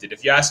expected.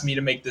 If you ask me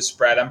to make this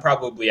spread, I'm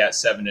probably at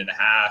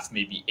 7.5,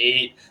 maybe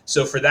 8.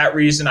 So for that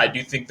reason, I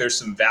do think there's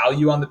some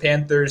value on the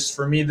Panthers.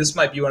 For me, this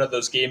might be one of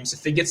those games.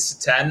 If it gets to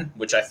 10,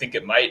 which I think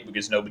it might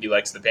because nobody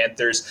likes the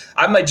Panthers,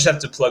 I might just have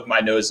to plug my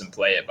nose and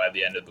play it by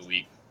the end of the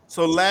week.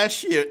 So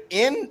last year,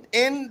 in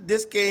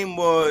this game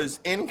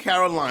was in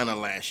Carolina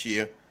last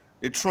year.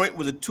 Detroit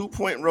was a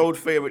 2-point road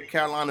favorite.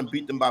 Carolina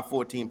beat them by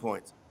 14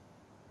 points.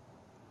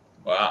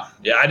 Wow.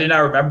 Yeah, I did not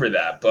remember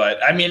that.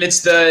 But I mean,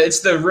 it's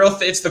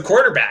the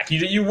quarterback.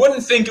 You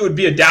wouldn't think it would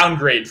be a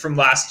downgrade from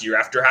last year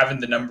after having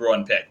the number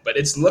 1 pick, but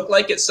it's looked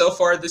like it so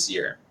far this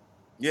year.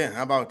 Yeah,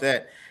 how about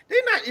that?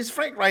 Is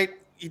Frank Wright,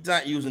 he's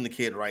not using the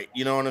kid right.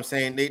 You know what I'm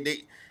saying?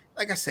 They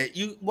like I said,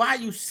 why are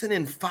you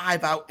sending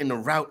 5 out in the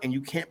route and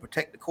you can't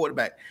protect the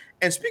quarterback?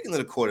 And speaking of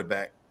the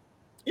quarterback,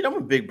 I'm a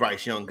big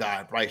Bryce Young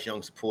guy, Bryce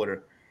Young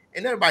supporter,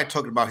 and everybody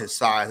talking about his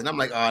size, and I'm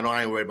like, oh no,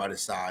 I ain't worried about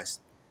his size.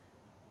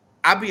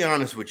 I'll be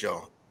honest with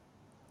y'all.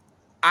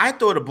 I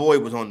thought a boy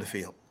was on the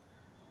field.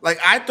 Like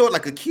I thought,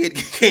 like a kid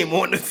came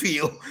on the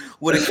field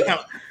with a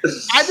count.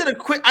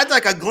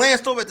 I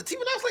glanced over at the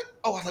team, and I was like,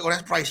 oh,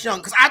 that's Bryce Young,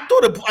 because I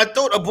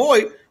thought a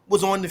boy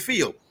was on the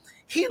field.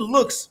 He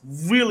looks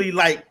really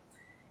like.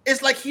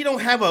 It's like he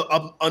don't have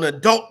an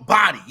adult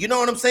body. You know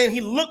what I'm saying?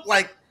 He looked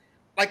like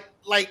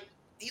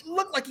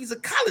he's a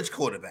college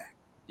quarterback.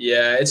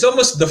 Yeah, it's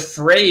almost the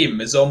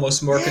frame is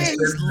almost more concerned.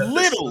 He's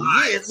little.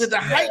 The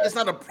height is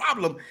not a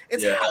problem.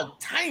 It's how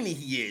tiny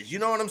he is. You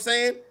know what I'm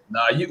saying? No,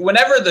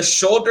 whenever the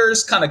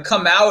shoulders kind of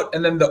come out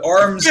and then the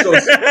arms go,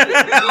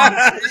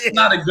 it's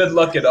not a good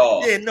look at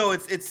all. Yeah, no,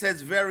 it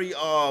says very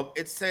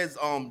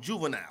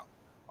juvenile.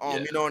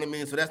 You know what I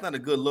mean? So that's not a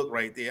good look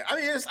right there.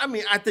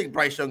 I think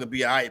Bryce Young would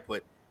be all right,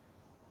 but.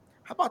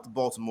 How about the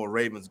Baltimore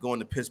Ravens going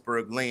to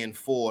Pittsburgh, laying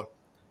 4?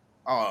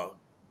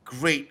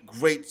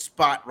 Great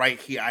spot right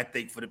here, I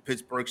think, for the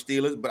Pittsburgh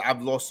Steelers. But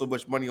I've lost so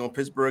much money on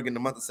Pittsburgh in the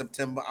month of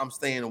September. I'm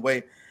staying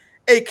away.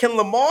 Hey, can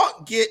Lamar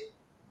get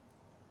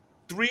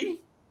 3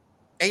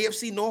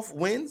 AFC North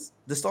wins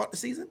to start the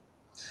season?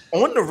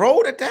 On the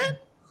road at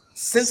that?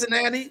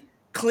 Cincinnati,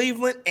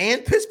 Cleveland,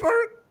 and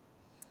Pittsburgh?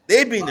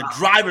 They'd be in the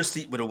driver's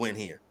seat with a win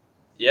here.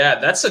 Yeah,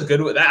 that's a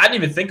good one. I didn't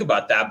even think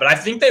about that, but I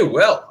think they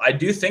will. I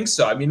do think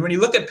so. I mean, when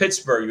you look at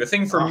Pittsburgh, the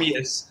thing for me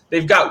is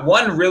they've got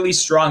one really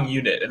strong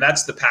unit, and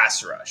that's the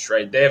pass rush,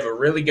 right? They have a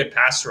really good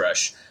pass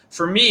rush.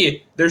 for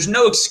me, there's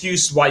no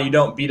excuse why you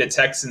don't beat a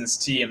Texans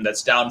team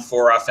that's down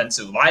 4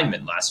 offensive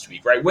linemen last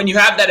week, right? When you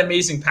have that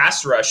amazing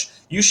pass rush,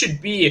 you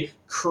should be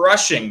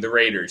crushing the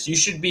Raiders. You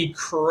should be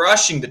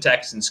crushing the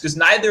Texans because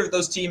neither of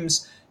those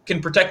teams can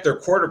protect their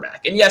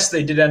quarterback. And yes,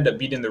 they did end up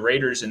beating the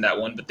Raiders in that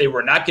one, but they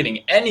were not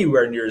getting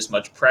anywhere near as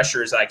much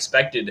pressure as I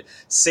expected.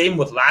 Same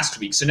with last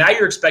week. So now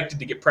you're expected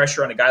to get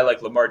pressure on a guy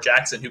like Lamar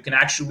Jackson who can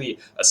actually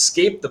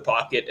escape the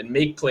pocket and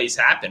make plays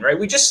happen, right?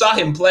 We just saw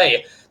him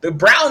play. The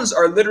Browns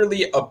are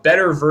literally a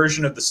better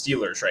version of the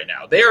Steelers right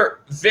now. They are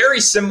very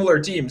similar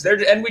teams.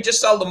 And we just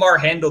saw Lamar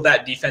handle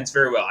that defense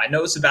very well. I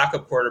know it's a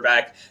backup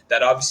quarterback.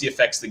 That obviously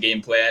affects the game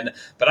plan,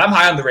 but I'm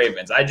high on the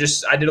Ravens. I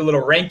did a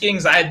little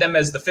rankings. I had them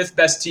as the 5th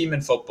best team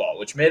in football,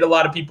 which made a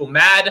lot of people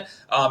mad.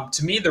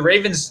 To me, the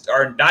Ravens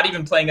are not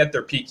even playing at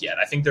their peak yet.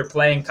 I think they're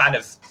playing kind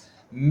of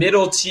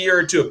middle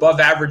tier to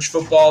above average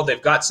football.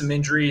 They've got some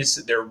injuries.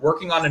 They're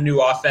working on a new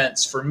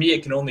offense. For me,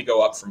 it can only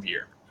go up from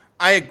here.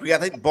 I agree. I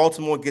think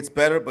Baltimore gets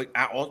better, but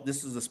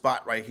this is the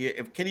spot right here.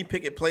 If Kenny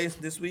Pickett plays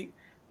this week,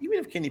 even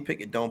if Kenny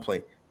Pickett don't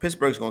play,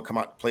 Pittsburgh's going to come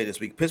out and play this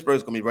week.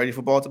 Pittsburgh's going to be ready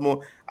for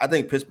Baltimore. I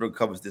think Pittsburgh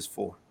covers this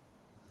 4.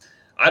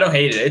 I don't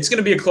hate it. It's going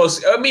to be a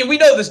close. I mean, we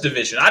know this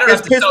division. I don't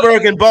it's have to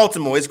Pittsburgh and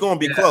Baltimore. It's going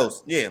to be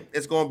close. Yeah,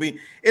 it's going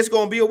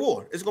to be a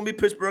war. It's going to be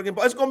Pittsburgh and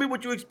it's going to be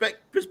what you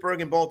expect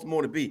Pittsburgh and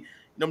Baltimore to be.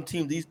 Them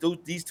teams,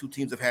 these two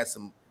teams have had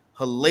some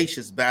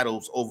hellacious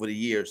battles over the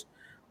years.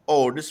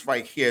 Oh, this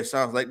right here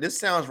sounds like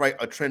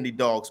a trendy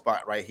dog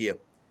spot right here.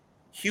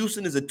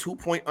 Houston is a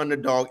 2-point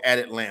underdog at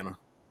Atlanta.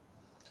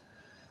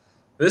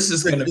 This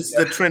is a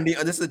trendy.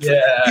 Houston.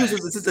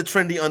 This is a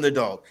trendy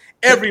underdog.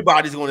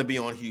 Everybody's going to be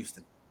on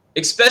Houston.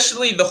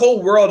 Especially the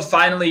whole world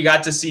finally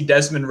got to see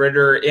Desmond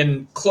Ridder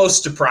in close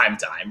to prime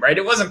time, right?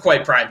 It wasn't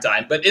quite prime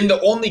time, but in the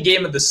only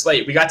game of the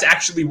slate, we got to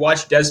actually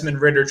watch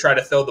Desmond Ridder try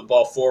to throw the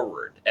ball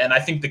forward. And I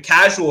think the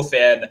casual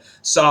fan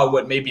saw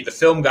what maybe the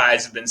film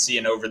guys have been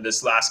seeing over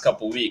this last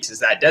couple of weeks is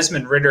that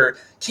Desmond Ridder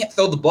can't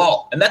throw the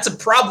ball. And that's a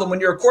problem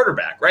when you're a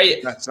quarterback,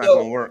 right? That's not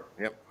going to work.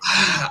 Yep.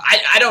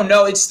 I don't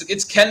know.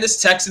 It's can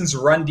this Texans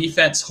run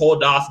defense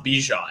hold off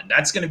Bijan?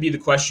 That's going to be the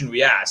question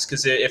we ask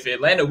because if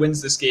Atlanta wins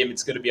this game,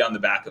 it's going to be on the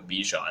back of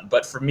Bijan.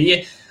 But for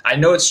me, I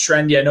know it's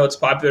trendy. I know it's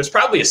popular. It's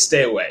probably a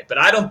stay away, but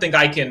I don't think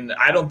I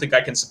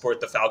can support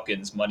the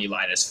Falcons money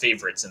line as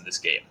favorites in this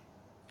game.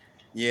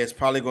 Yeah, it's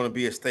probably going to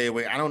be a stay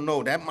away. I don't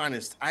know. That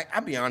minus,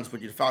 I'll be honest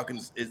with you, the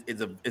Falcons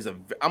is a.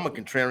 I'm a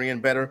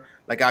contrarian better,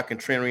 like our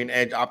contrarian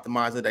edge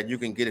optimizer that you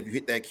can get if you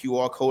hit that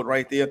QR code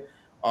right there.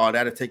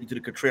 That'll take you to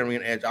the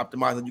contrarian edge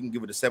optimizer. You can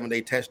give it a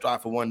 7-day test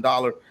drive for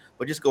 $1,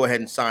 but just go ahead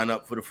and sign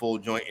up for the full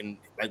joint and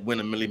like win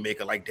a milli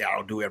maker like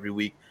Darryl do every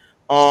week.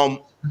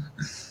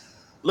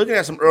 Looking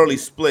at some early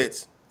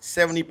splits,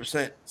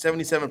 70%,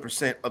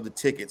 77% of the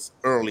tickets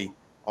early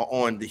are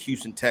on the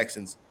Houston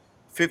Texans.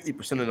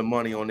 50% of the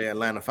money on the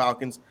Atlanta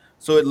Falcons.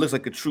 So it looks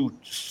like a true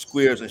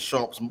squares and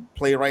sharps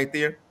play right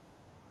there.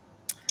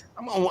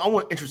 I'm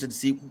interested to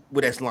see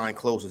where this line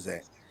closes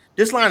at.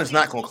 This line is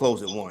not going to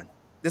close at 1.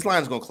 This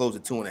line is going to close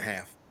at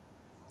 2.5.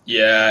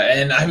 Yeah,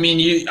 and I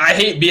mean, I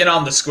hate being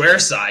on the square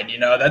side,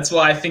 That's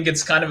why I think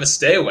it's kind of a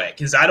stay away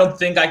because I don't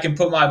think I can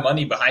put my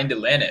money behind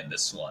Atlanta in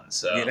this one.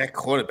 So yeah, that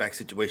quarterback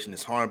situation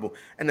is horrible.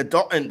 And the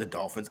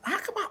Dolphins, how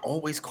come I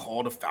always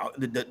call the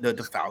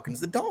Falcons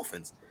the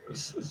Dolphins? I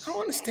don't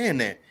understand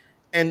that.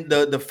 And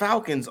the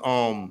Falcons,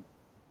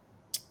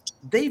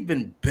 they've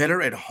been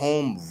better at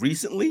home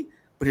recently,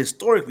 but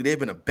historically they've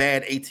been a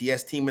bad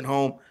ATS team at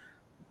home.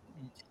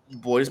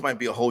 Boy, this might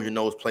be a hold your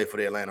nose play for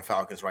the Atlanta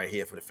Falcons right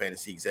here for the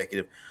fantasy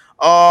executive.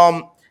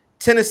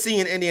 Tennessee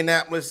and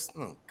Indianapolis.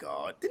 Oh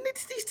God, didn't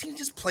these teams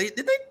just play?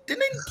 Didn't they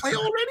play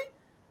already?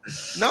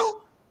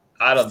 No,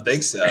 I don't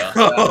think so.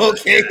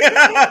 Okay,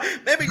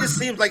 maybe it just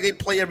seems like they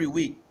play every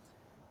week.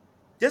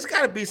 There's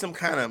got to be some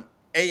kind of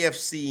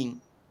AFC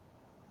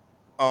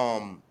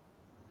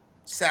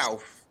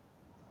South.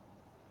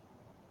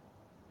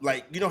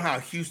 Like, you know how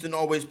Houston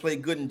always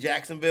played good in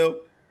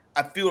Jacksonville?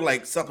 I feel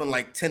like something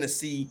like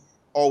Tennessee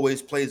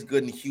always plays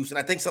good in Houston.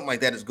 I think something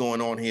like that is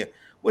going on here.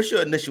 What's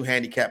your initial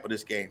handicap of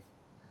this game?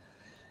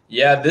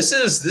 Yeah, this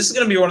is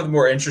going to be one of the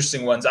more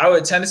interesting ones.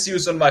 Tennessee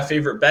was one of my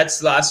favorite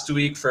bets last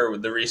week for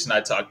the reason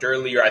I talked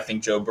earlier. I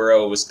think Joe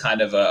Burrow was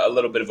kind of a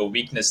little bit of a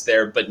weakness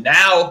there. But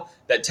now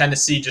that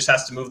Tennessee just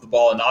has to move the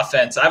ball in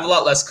offense, I have a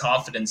lot less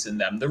confidence in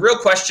them. The real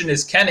question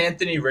is, can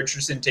Anthony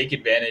Richardson take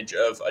advantage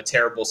of a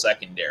terrible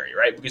secondary,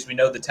 right? Because we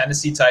know the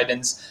Tennessee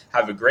Titans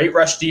have a great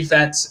rush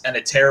defense and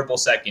a terrible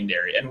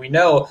secondary. And we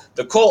know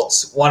the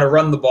Colts want to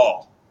run the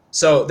ball.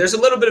 So there's a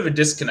little bit of a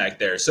disconnect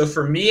there. So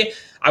for me,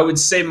 I would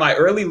say my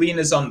early lean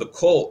is on the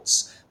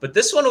Colts, but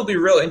this one will be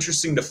real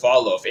interesting to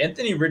follow. If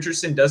Anthony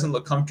Richardson doesn't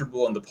look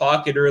comfortable in the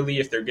pocket early,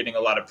 if they're getting a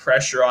lot of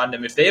pressure on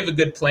him, if they have a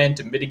good plan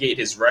to mitigate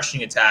his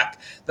rushing attack,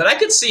 then I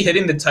could see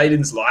hitting the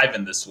Titans live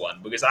in this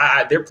one because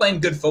they're playing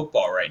good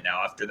football right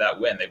now after that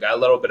win. They've got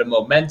a little bit of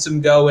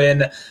momentum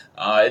going,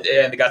 and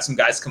they got some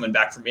guys coming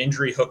back from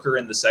injury, Hooker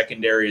in the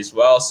secondary as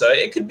well. So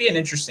it could be an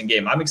interesting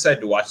game. I'm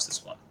excited to watch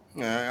this one.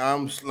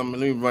 Let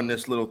me run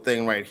this little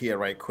thing right here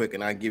right quick,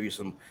 and I'll give you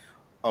some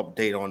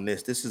update on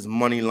this. This is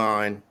money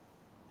line.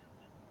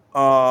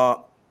 Uh,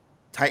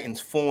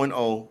 Titans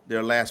 4-0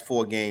 their last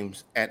 4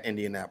 games at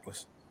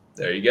Indianapolis.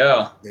 There you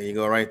go. There you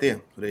go, right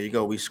there. So there you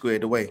go. We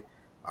squared away.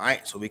 All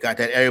right, so we got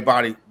that.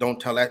 Everybody, don't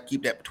tell that.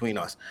 Keep that between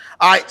us.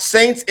 All right,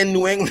 Saints and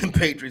New England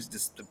Patriots.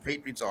 The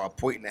Patriots are a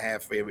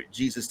 1.5 favorite.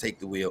 Jesus, take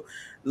the wheel,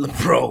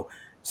 bro,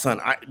 son.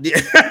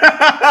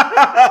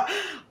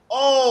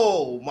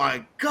 Oh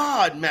my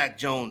God, Mac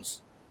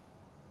Jones.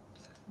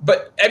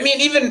 But I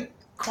mean, even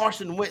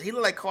Carson Wentz. He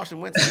looked like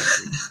Carson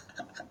Wentz.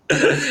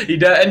 He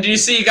does. And do you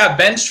see he got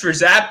benched for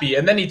Zappy?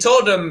 And then he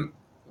told him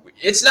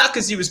it's not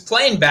because he was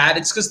playing bad.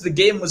 It's because the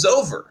game was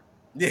over.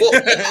 Yeah. Well,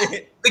 yeah,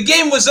 the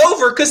game was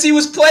over because he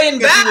was playing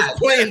bad. He was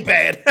playing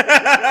bad.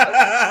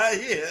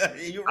 Yeah,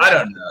 you're right. I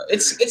don't know.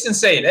 It's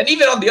insane. And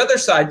even on the other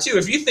side, too,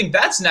 if you think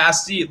that's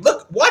nasty,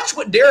 look, watch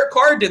what Derek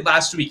Carr did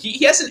last week.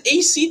 He has an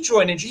AC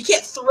joint injury. He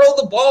can't throw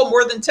the ball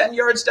more than 10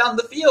 yards down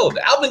the field.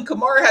 Alvin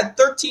Kamara had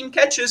 13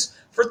 catches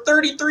for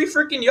 33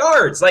 freaking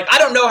yards. Like, I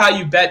don't know how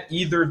you bet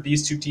either of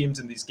these two teams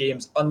in these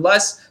games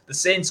unless the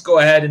Saints go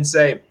ahead and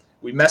say,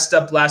 we messed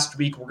up last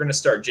week. We're going to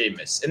start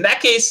Jameis. In that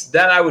case,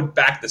 then I would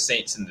back the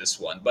Saints in this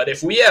one. But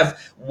if we have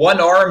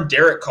one-arm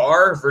Derek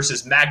Carr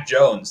versus Mac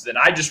Jones, then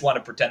I just want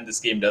to pretend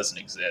this game doesn't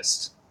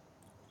exist.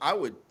 I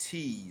would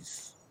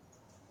tease.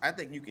 I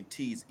think you can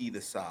tease either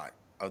side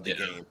of the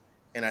game.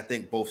 And I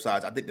think both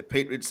sides. I think the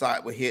Patriots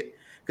side will hit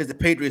because the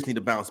Patriots need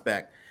to bounce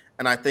back.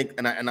 And I think,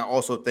 and I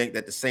also think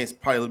that the Saints are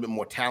probably a little bit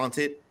more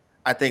talented.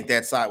 I think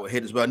that side will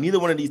hit as well. Neither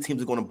one of these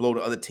teams are going to blow the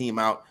other team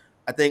out.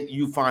 I think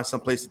you find some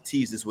place to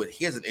tease this with.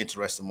 Here's an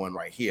interesting one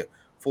right here.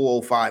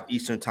 4:05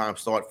 Eastern time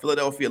start.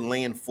 Philadelphia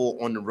laying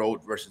 4 on the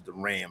road versus the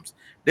Rams.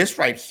 This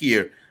right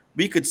here,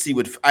 we could see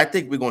what I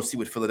think we're going to see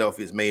what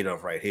Philadelphia is made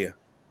of right here.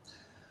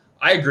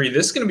 I agree.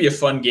 This is going to be a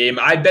fun game.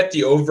 I bet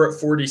the over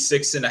at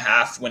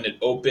 46.5 when it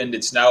opened.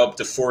 It's now up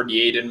to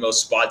 48 in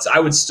most spots. I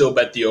would still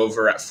bet the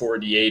over at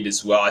 48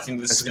 as well. I think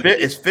this is going to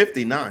be. It's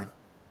 59.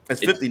 It's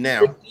 50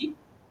 now. 50?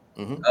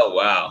 Mm-hmm. Oh,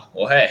 wow.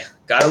 Well, hey,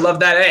 gotta love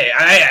that. Hey,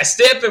 I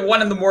stay up at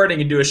 1 a.m.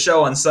 and do a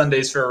show on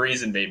Sundays for a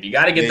reason, baby.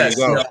 Gotta get that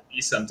sleep on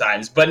me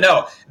sometimes. But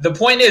no, the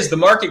point is the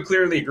market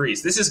clearly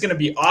agrees. This is going to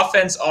be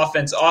offense.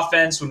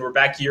 When we're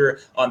back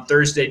here on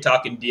Thursday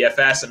talking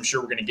DFS, I'm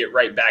sure we're going to get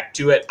right back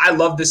to it. I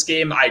love this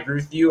game. I agree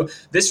with you.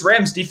 This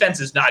Rams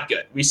defense is not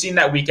good. We've seen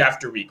that week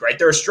after week, right?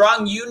 They're a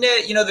strong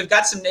unit. You know, they've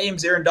got some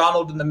names, Aaron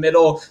Donald in the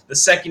middle. The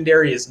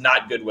secondary is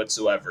not good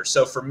whatsoever.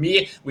 So for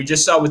me, we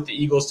just saw what the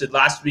Eagles did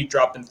last week,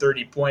 dropping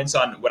 30 points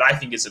on what I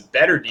think is a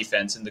better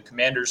defense in the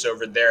Commanders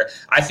over there.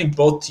 I think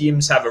both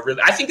teams have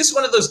I think it's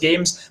one of those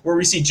games where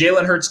we see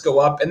Jalen Hurts go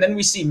up and then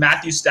we see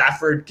Matthew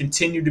Stafford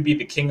continue to be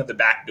the king of the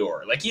back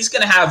door. Like, he's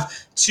going to have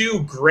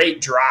 2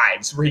 great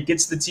drives where he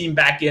gets the team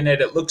back in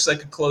it. It looks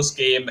like a close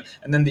game,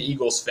 and then the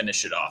Eagles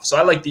finish it off. So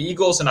I like the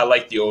Eagles, and I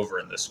like the over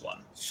in this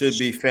one. Should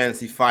be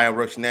fantasy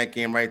fireworks in that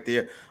game right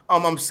there.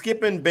 I'm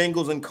skipping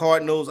Bengals and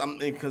Cardinals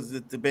because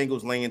the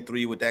Bengals laying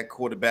 3 with that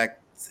quarterback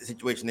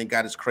situation they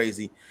got is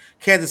crazy.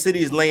 Kansas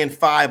City is laying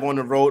 5 on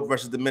the road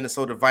versus the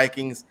Minnesota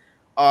Vikings.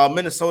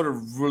 Minnesota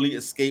really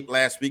escaped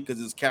last week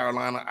because it's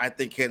Carolina. I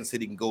think Kansas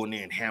City can go in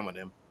there and hammer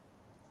them.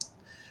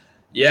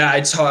 Yeah,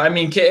 it's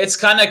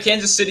kind of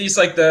Kansas City's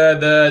like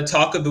the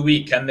talk of the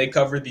week. Can they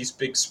cover these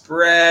big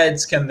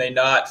spreads? Can they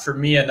not? For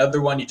me, another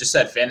one you just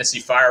said, fantasy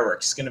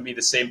fireworks. It's going to be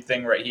the same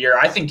thing right here.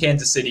 I think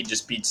Kansas City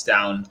just beats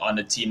down on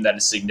a team that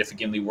is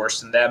significantly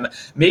worse than them.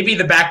 Maybe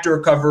the backdoor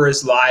cover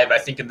is live. I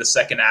think in the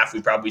second half we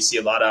probably see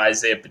a lot of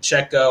Isaiah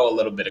Pacheco, a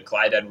little bit of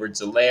Clyde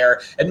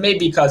Edwards-Helaire, and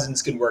maybe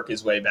Cousins can work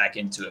his way back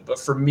into it. But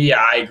for me,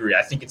 I agree.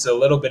 I think it's a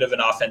little bit of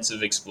an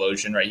offensive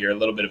explosion right here, a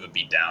little bit of a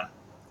beatdown.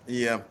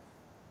 Yeah.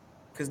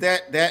 Because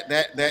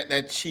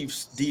that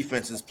Chiefs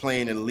defense is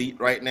playing elite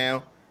right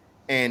now,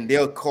 and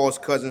they'll cause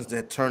Cousins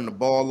to turn the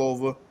ball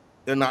over.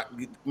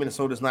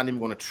 Minnesota's not even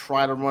going to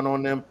try to run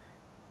on them.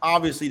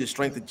 Obviously, the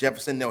strength of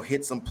Jefferson, they'll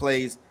hit some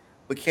plays,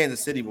 but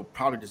Kansas City will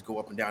probably just go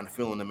up and down the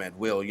field on them at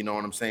will. You know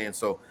what I'm saying?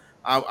 So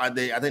I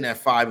think that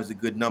 5 is a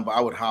good number. I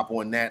would hop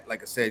on that.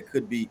 Like I said, it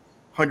could be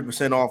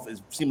 100% off.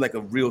 It seemed like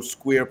a real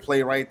square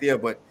play right there,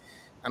 but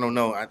I don't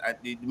know.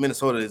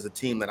 Minnesota is a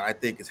team that I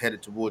think is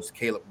headed towards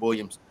Caleb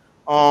Williams.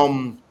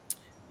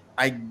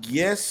 I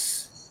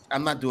guess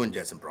I'm not doing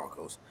Jets and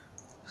Broncos.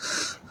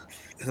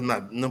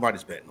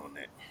 Nobody's betting on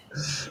that.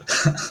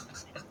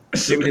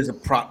 Maybe there's a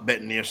prop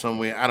betting there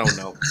somewhere. I don't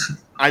know.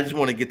 I just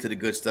want to get to the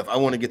good stuff. I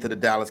want to get to the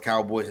Dallas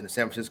Cowboys and the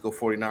San Francisco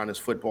 49ers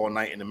football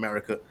night in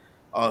America.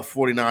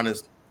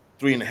 49ers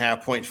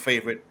 3.5-point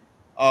favorite.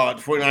 The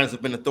 49ers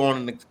have been a thorn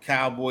in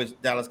the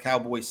Dallas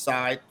Cowboys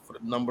side for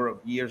a number of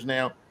years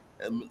now.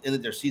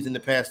 Ended their season the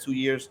past 2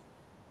 years.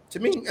 To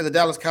me, as a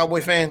Dallas Cowboy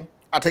fan,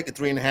 I'll take the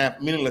 3.5.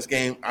 Meaningless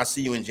game. I'll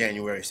see you in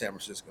January, San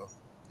Francisco.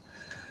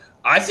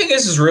 I think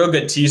this is a real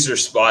good teaser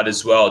spot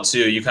as well,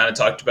 too. You kind of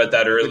talked about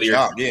that earlier. Good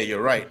job. Yeah,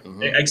 you're right.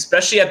 Mm-hmm.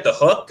 Especially at the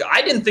hook.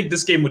 I didn't think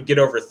this game would get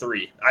over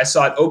 3. I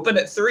saw it open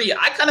at 3.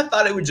 I kind of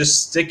thought it would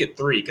just stick at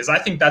 3 because I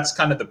think that's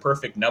kind of the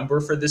perfect number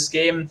for this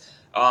game.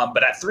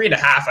 But at 3.5,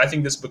 I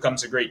think this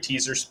becomes a great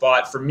teaser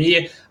spot. For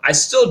me, I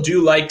still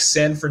do like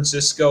San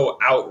Francisco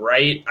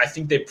outright. I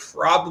think they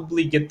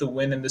probably get the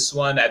win in this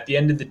one. At the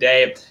end of the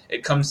day,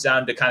 it comes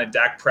down to kind of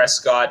Dak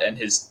Prescott and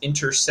his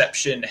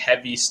interception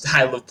heavy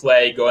style of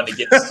play going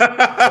against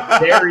a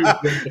very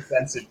good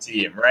defensive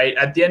team, right?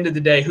 At the end of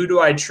the day, who do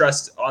I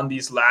trust on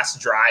these last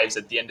drives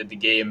at the end of the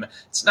game?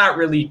 It's not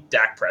really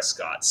Dak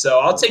Prescott. So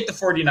I'll take the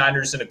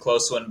 49ers in a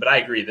close one, but I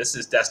agree. This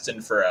is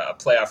destined for a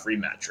playoff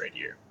rematch right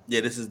here.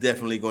 Yeah, this is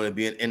definitely going to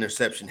be an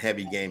interception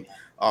heavy game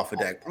off of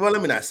that. Well,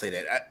 let me not say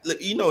that. Look,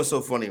 it's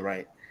so funny,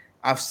 right?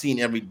 I've seen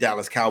every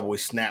Dallas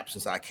Cowboys snap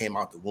since I came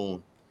out the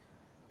womb.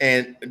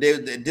 And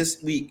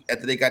this week,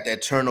 after they got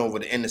that turnover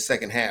to end the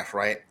second half,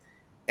 right?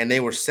 And they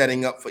were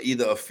setting up for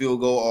either a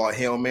field goal or a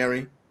Hail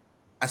Mary,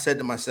 I said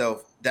to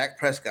myself, Dak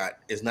Prescott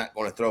is not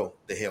going to throw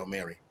the Hail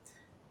Mary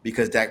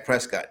because Dak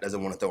Prescott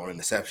doesn't want to throw an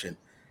interception.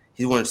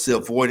 He wants to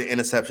avoid the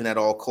interception at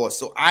all costs.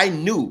 So I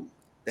knew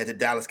that the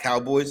Dallas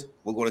Cowboys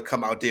were going to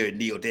come out there and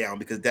kneel down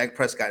because Dak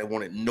Prescott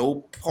wanted no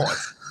part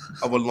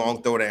of a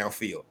long throw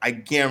downfield. I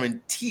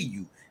guarantee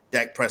you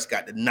Dak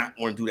Prescott did not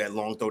want to do that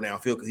long throw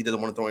downfield because he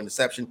doesn't want to throw an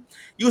interception.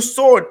 You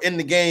saw it in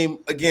the game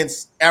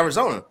against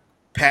Arizona,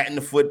 patting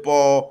the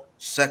football,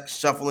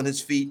 shuffling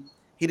his feet.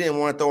 He didn't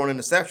want to throw an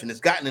interception. It's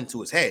gotten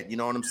into his head. You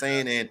know what I'm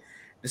saying? And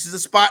this is a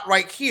spot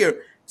right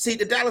here. See,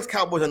 the Dallas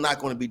Cowboys are not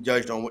going to be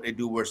judged on what they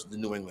do versus the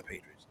New England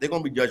Patriots. They're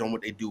going to be judged on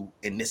what they do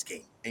in this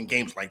game, in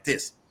games like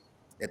this,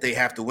 that they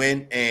have to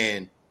win.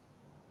 And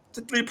it's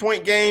a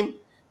 3-point game.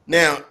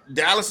 Now,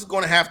 Dallas is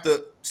going to have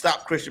to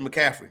stop Christian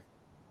McCaffrey.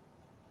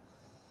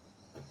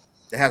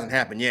 That hasn't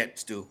happened yet,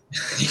 Stu.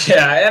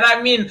 Yeah, and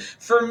I mean,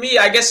 for me,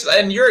 I guess,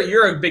 and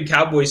you're a big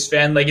Cowboys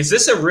fan. Like, is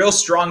this a real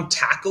strong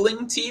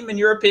tackling team in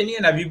your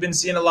opinion? Have you been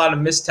seeing a lot of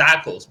missed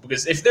tackles?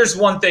 Because if there's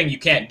one thing you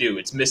can't do,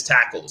 it's miss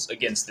tackles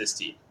against this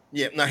team.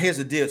 Yeah. Now here's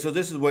the deal. So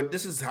this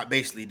is how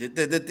basically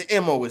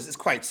the MO is. It's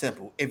quite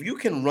simple. If you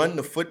can run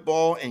the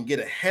football and get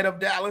ahead of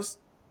Dallas,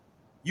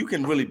 you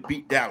can really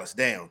beat Dallas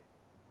down.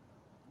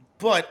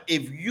 But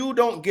if you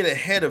don't get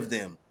ahead of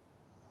them,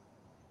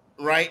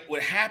 right,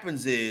 what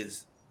happens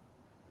is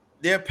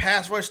their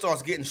pass rush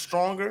starts getting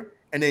stronger,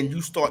 and then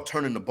you start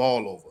turning the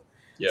ball over.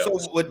 Yeah. So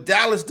what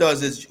Dallas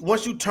does is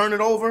once you turn it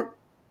over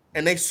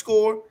and they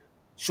score,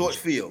 short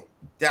field,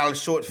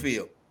 Dallas short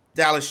field,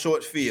 Dallas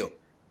short field.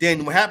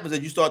 Then what happens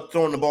is you start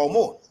throwing the ball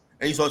more,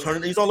 and you start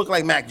turning. You start looking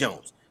like Mac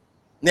Jones.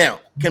 Now,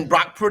 can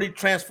Brock Purdy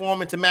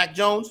transform into Mac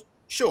Jones?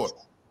 Sure,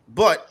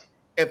 but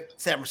if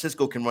San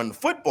Francisco can run the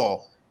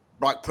football,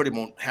 Brock Purdy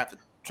won't have to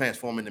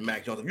transform into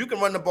Mac Jones. If you can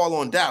run the ball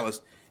on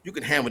Dallas, you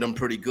can handle them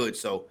pretty good.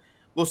 So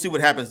we'll see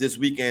what happens this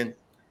weekend.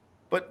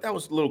 But that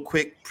was a little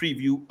quick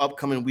preview,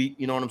 upcoming week.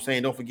 You know what I'm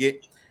saying? Don't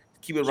forget,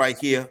 keep it right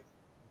here.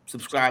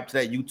 Subscribe to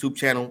that YouTube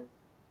channel.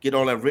 Get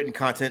all that written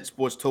content,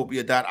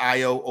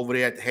 sportstopia.io over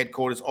there at the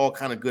headquarters. All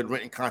kind of good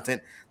written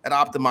content. That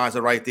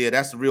optimizer right there,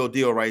 that's the real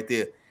deal right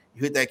there.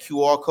 You hit that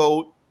QR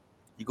code,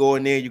 you go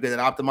in there, you get that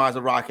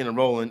optimizer rocking and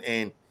rolling,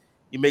 and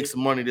you make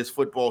some money this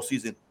football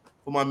season.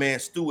 For my man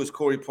Stu is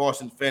Corey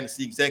Parsons,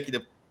 Fantasy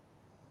Executive,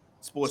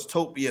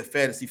 Sportstopia,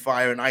 Fantasy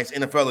Fire and Ice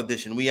NFL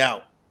Edition. We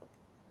out.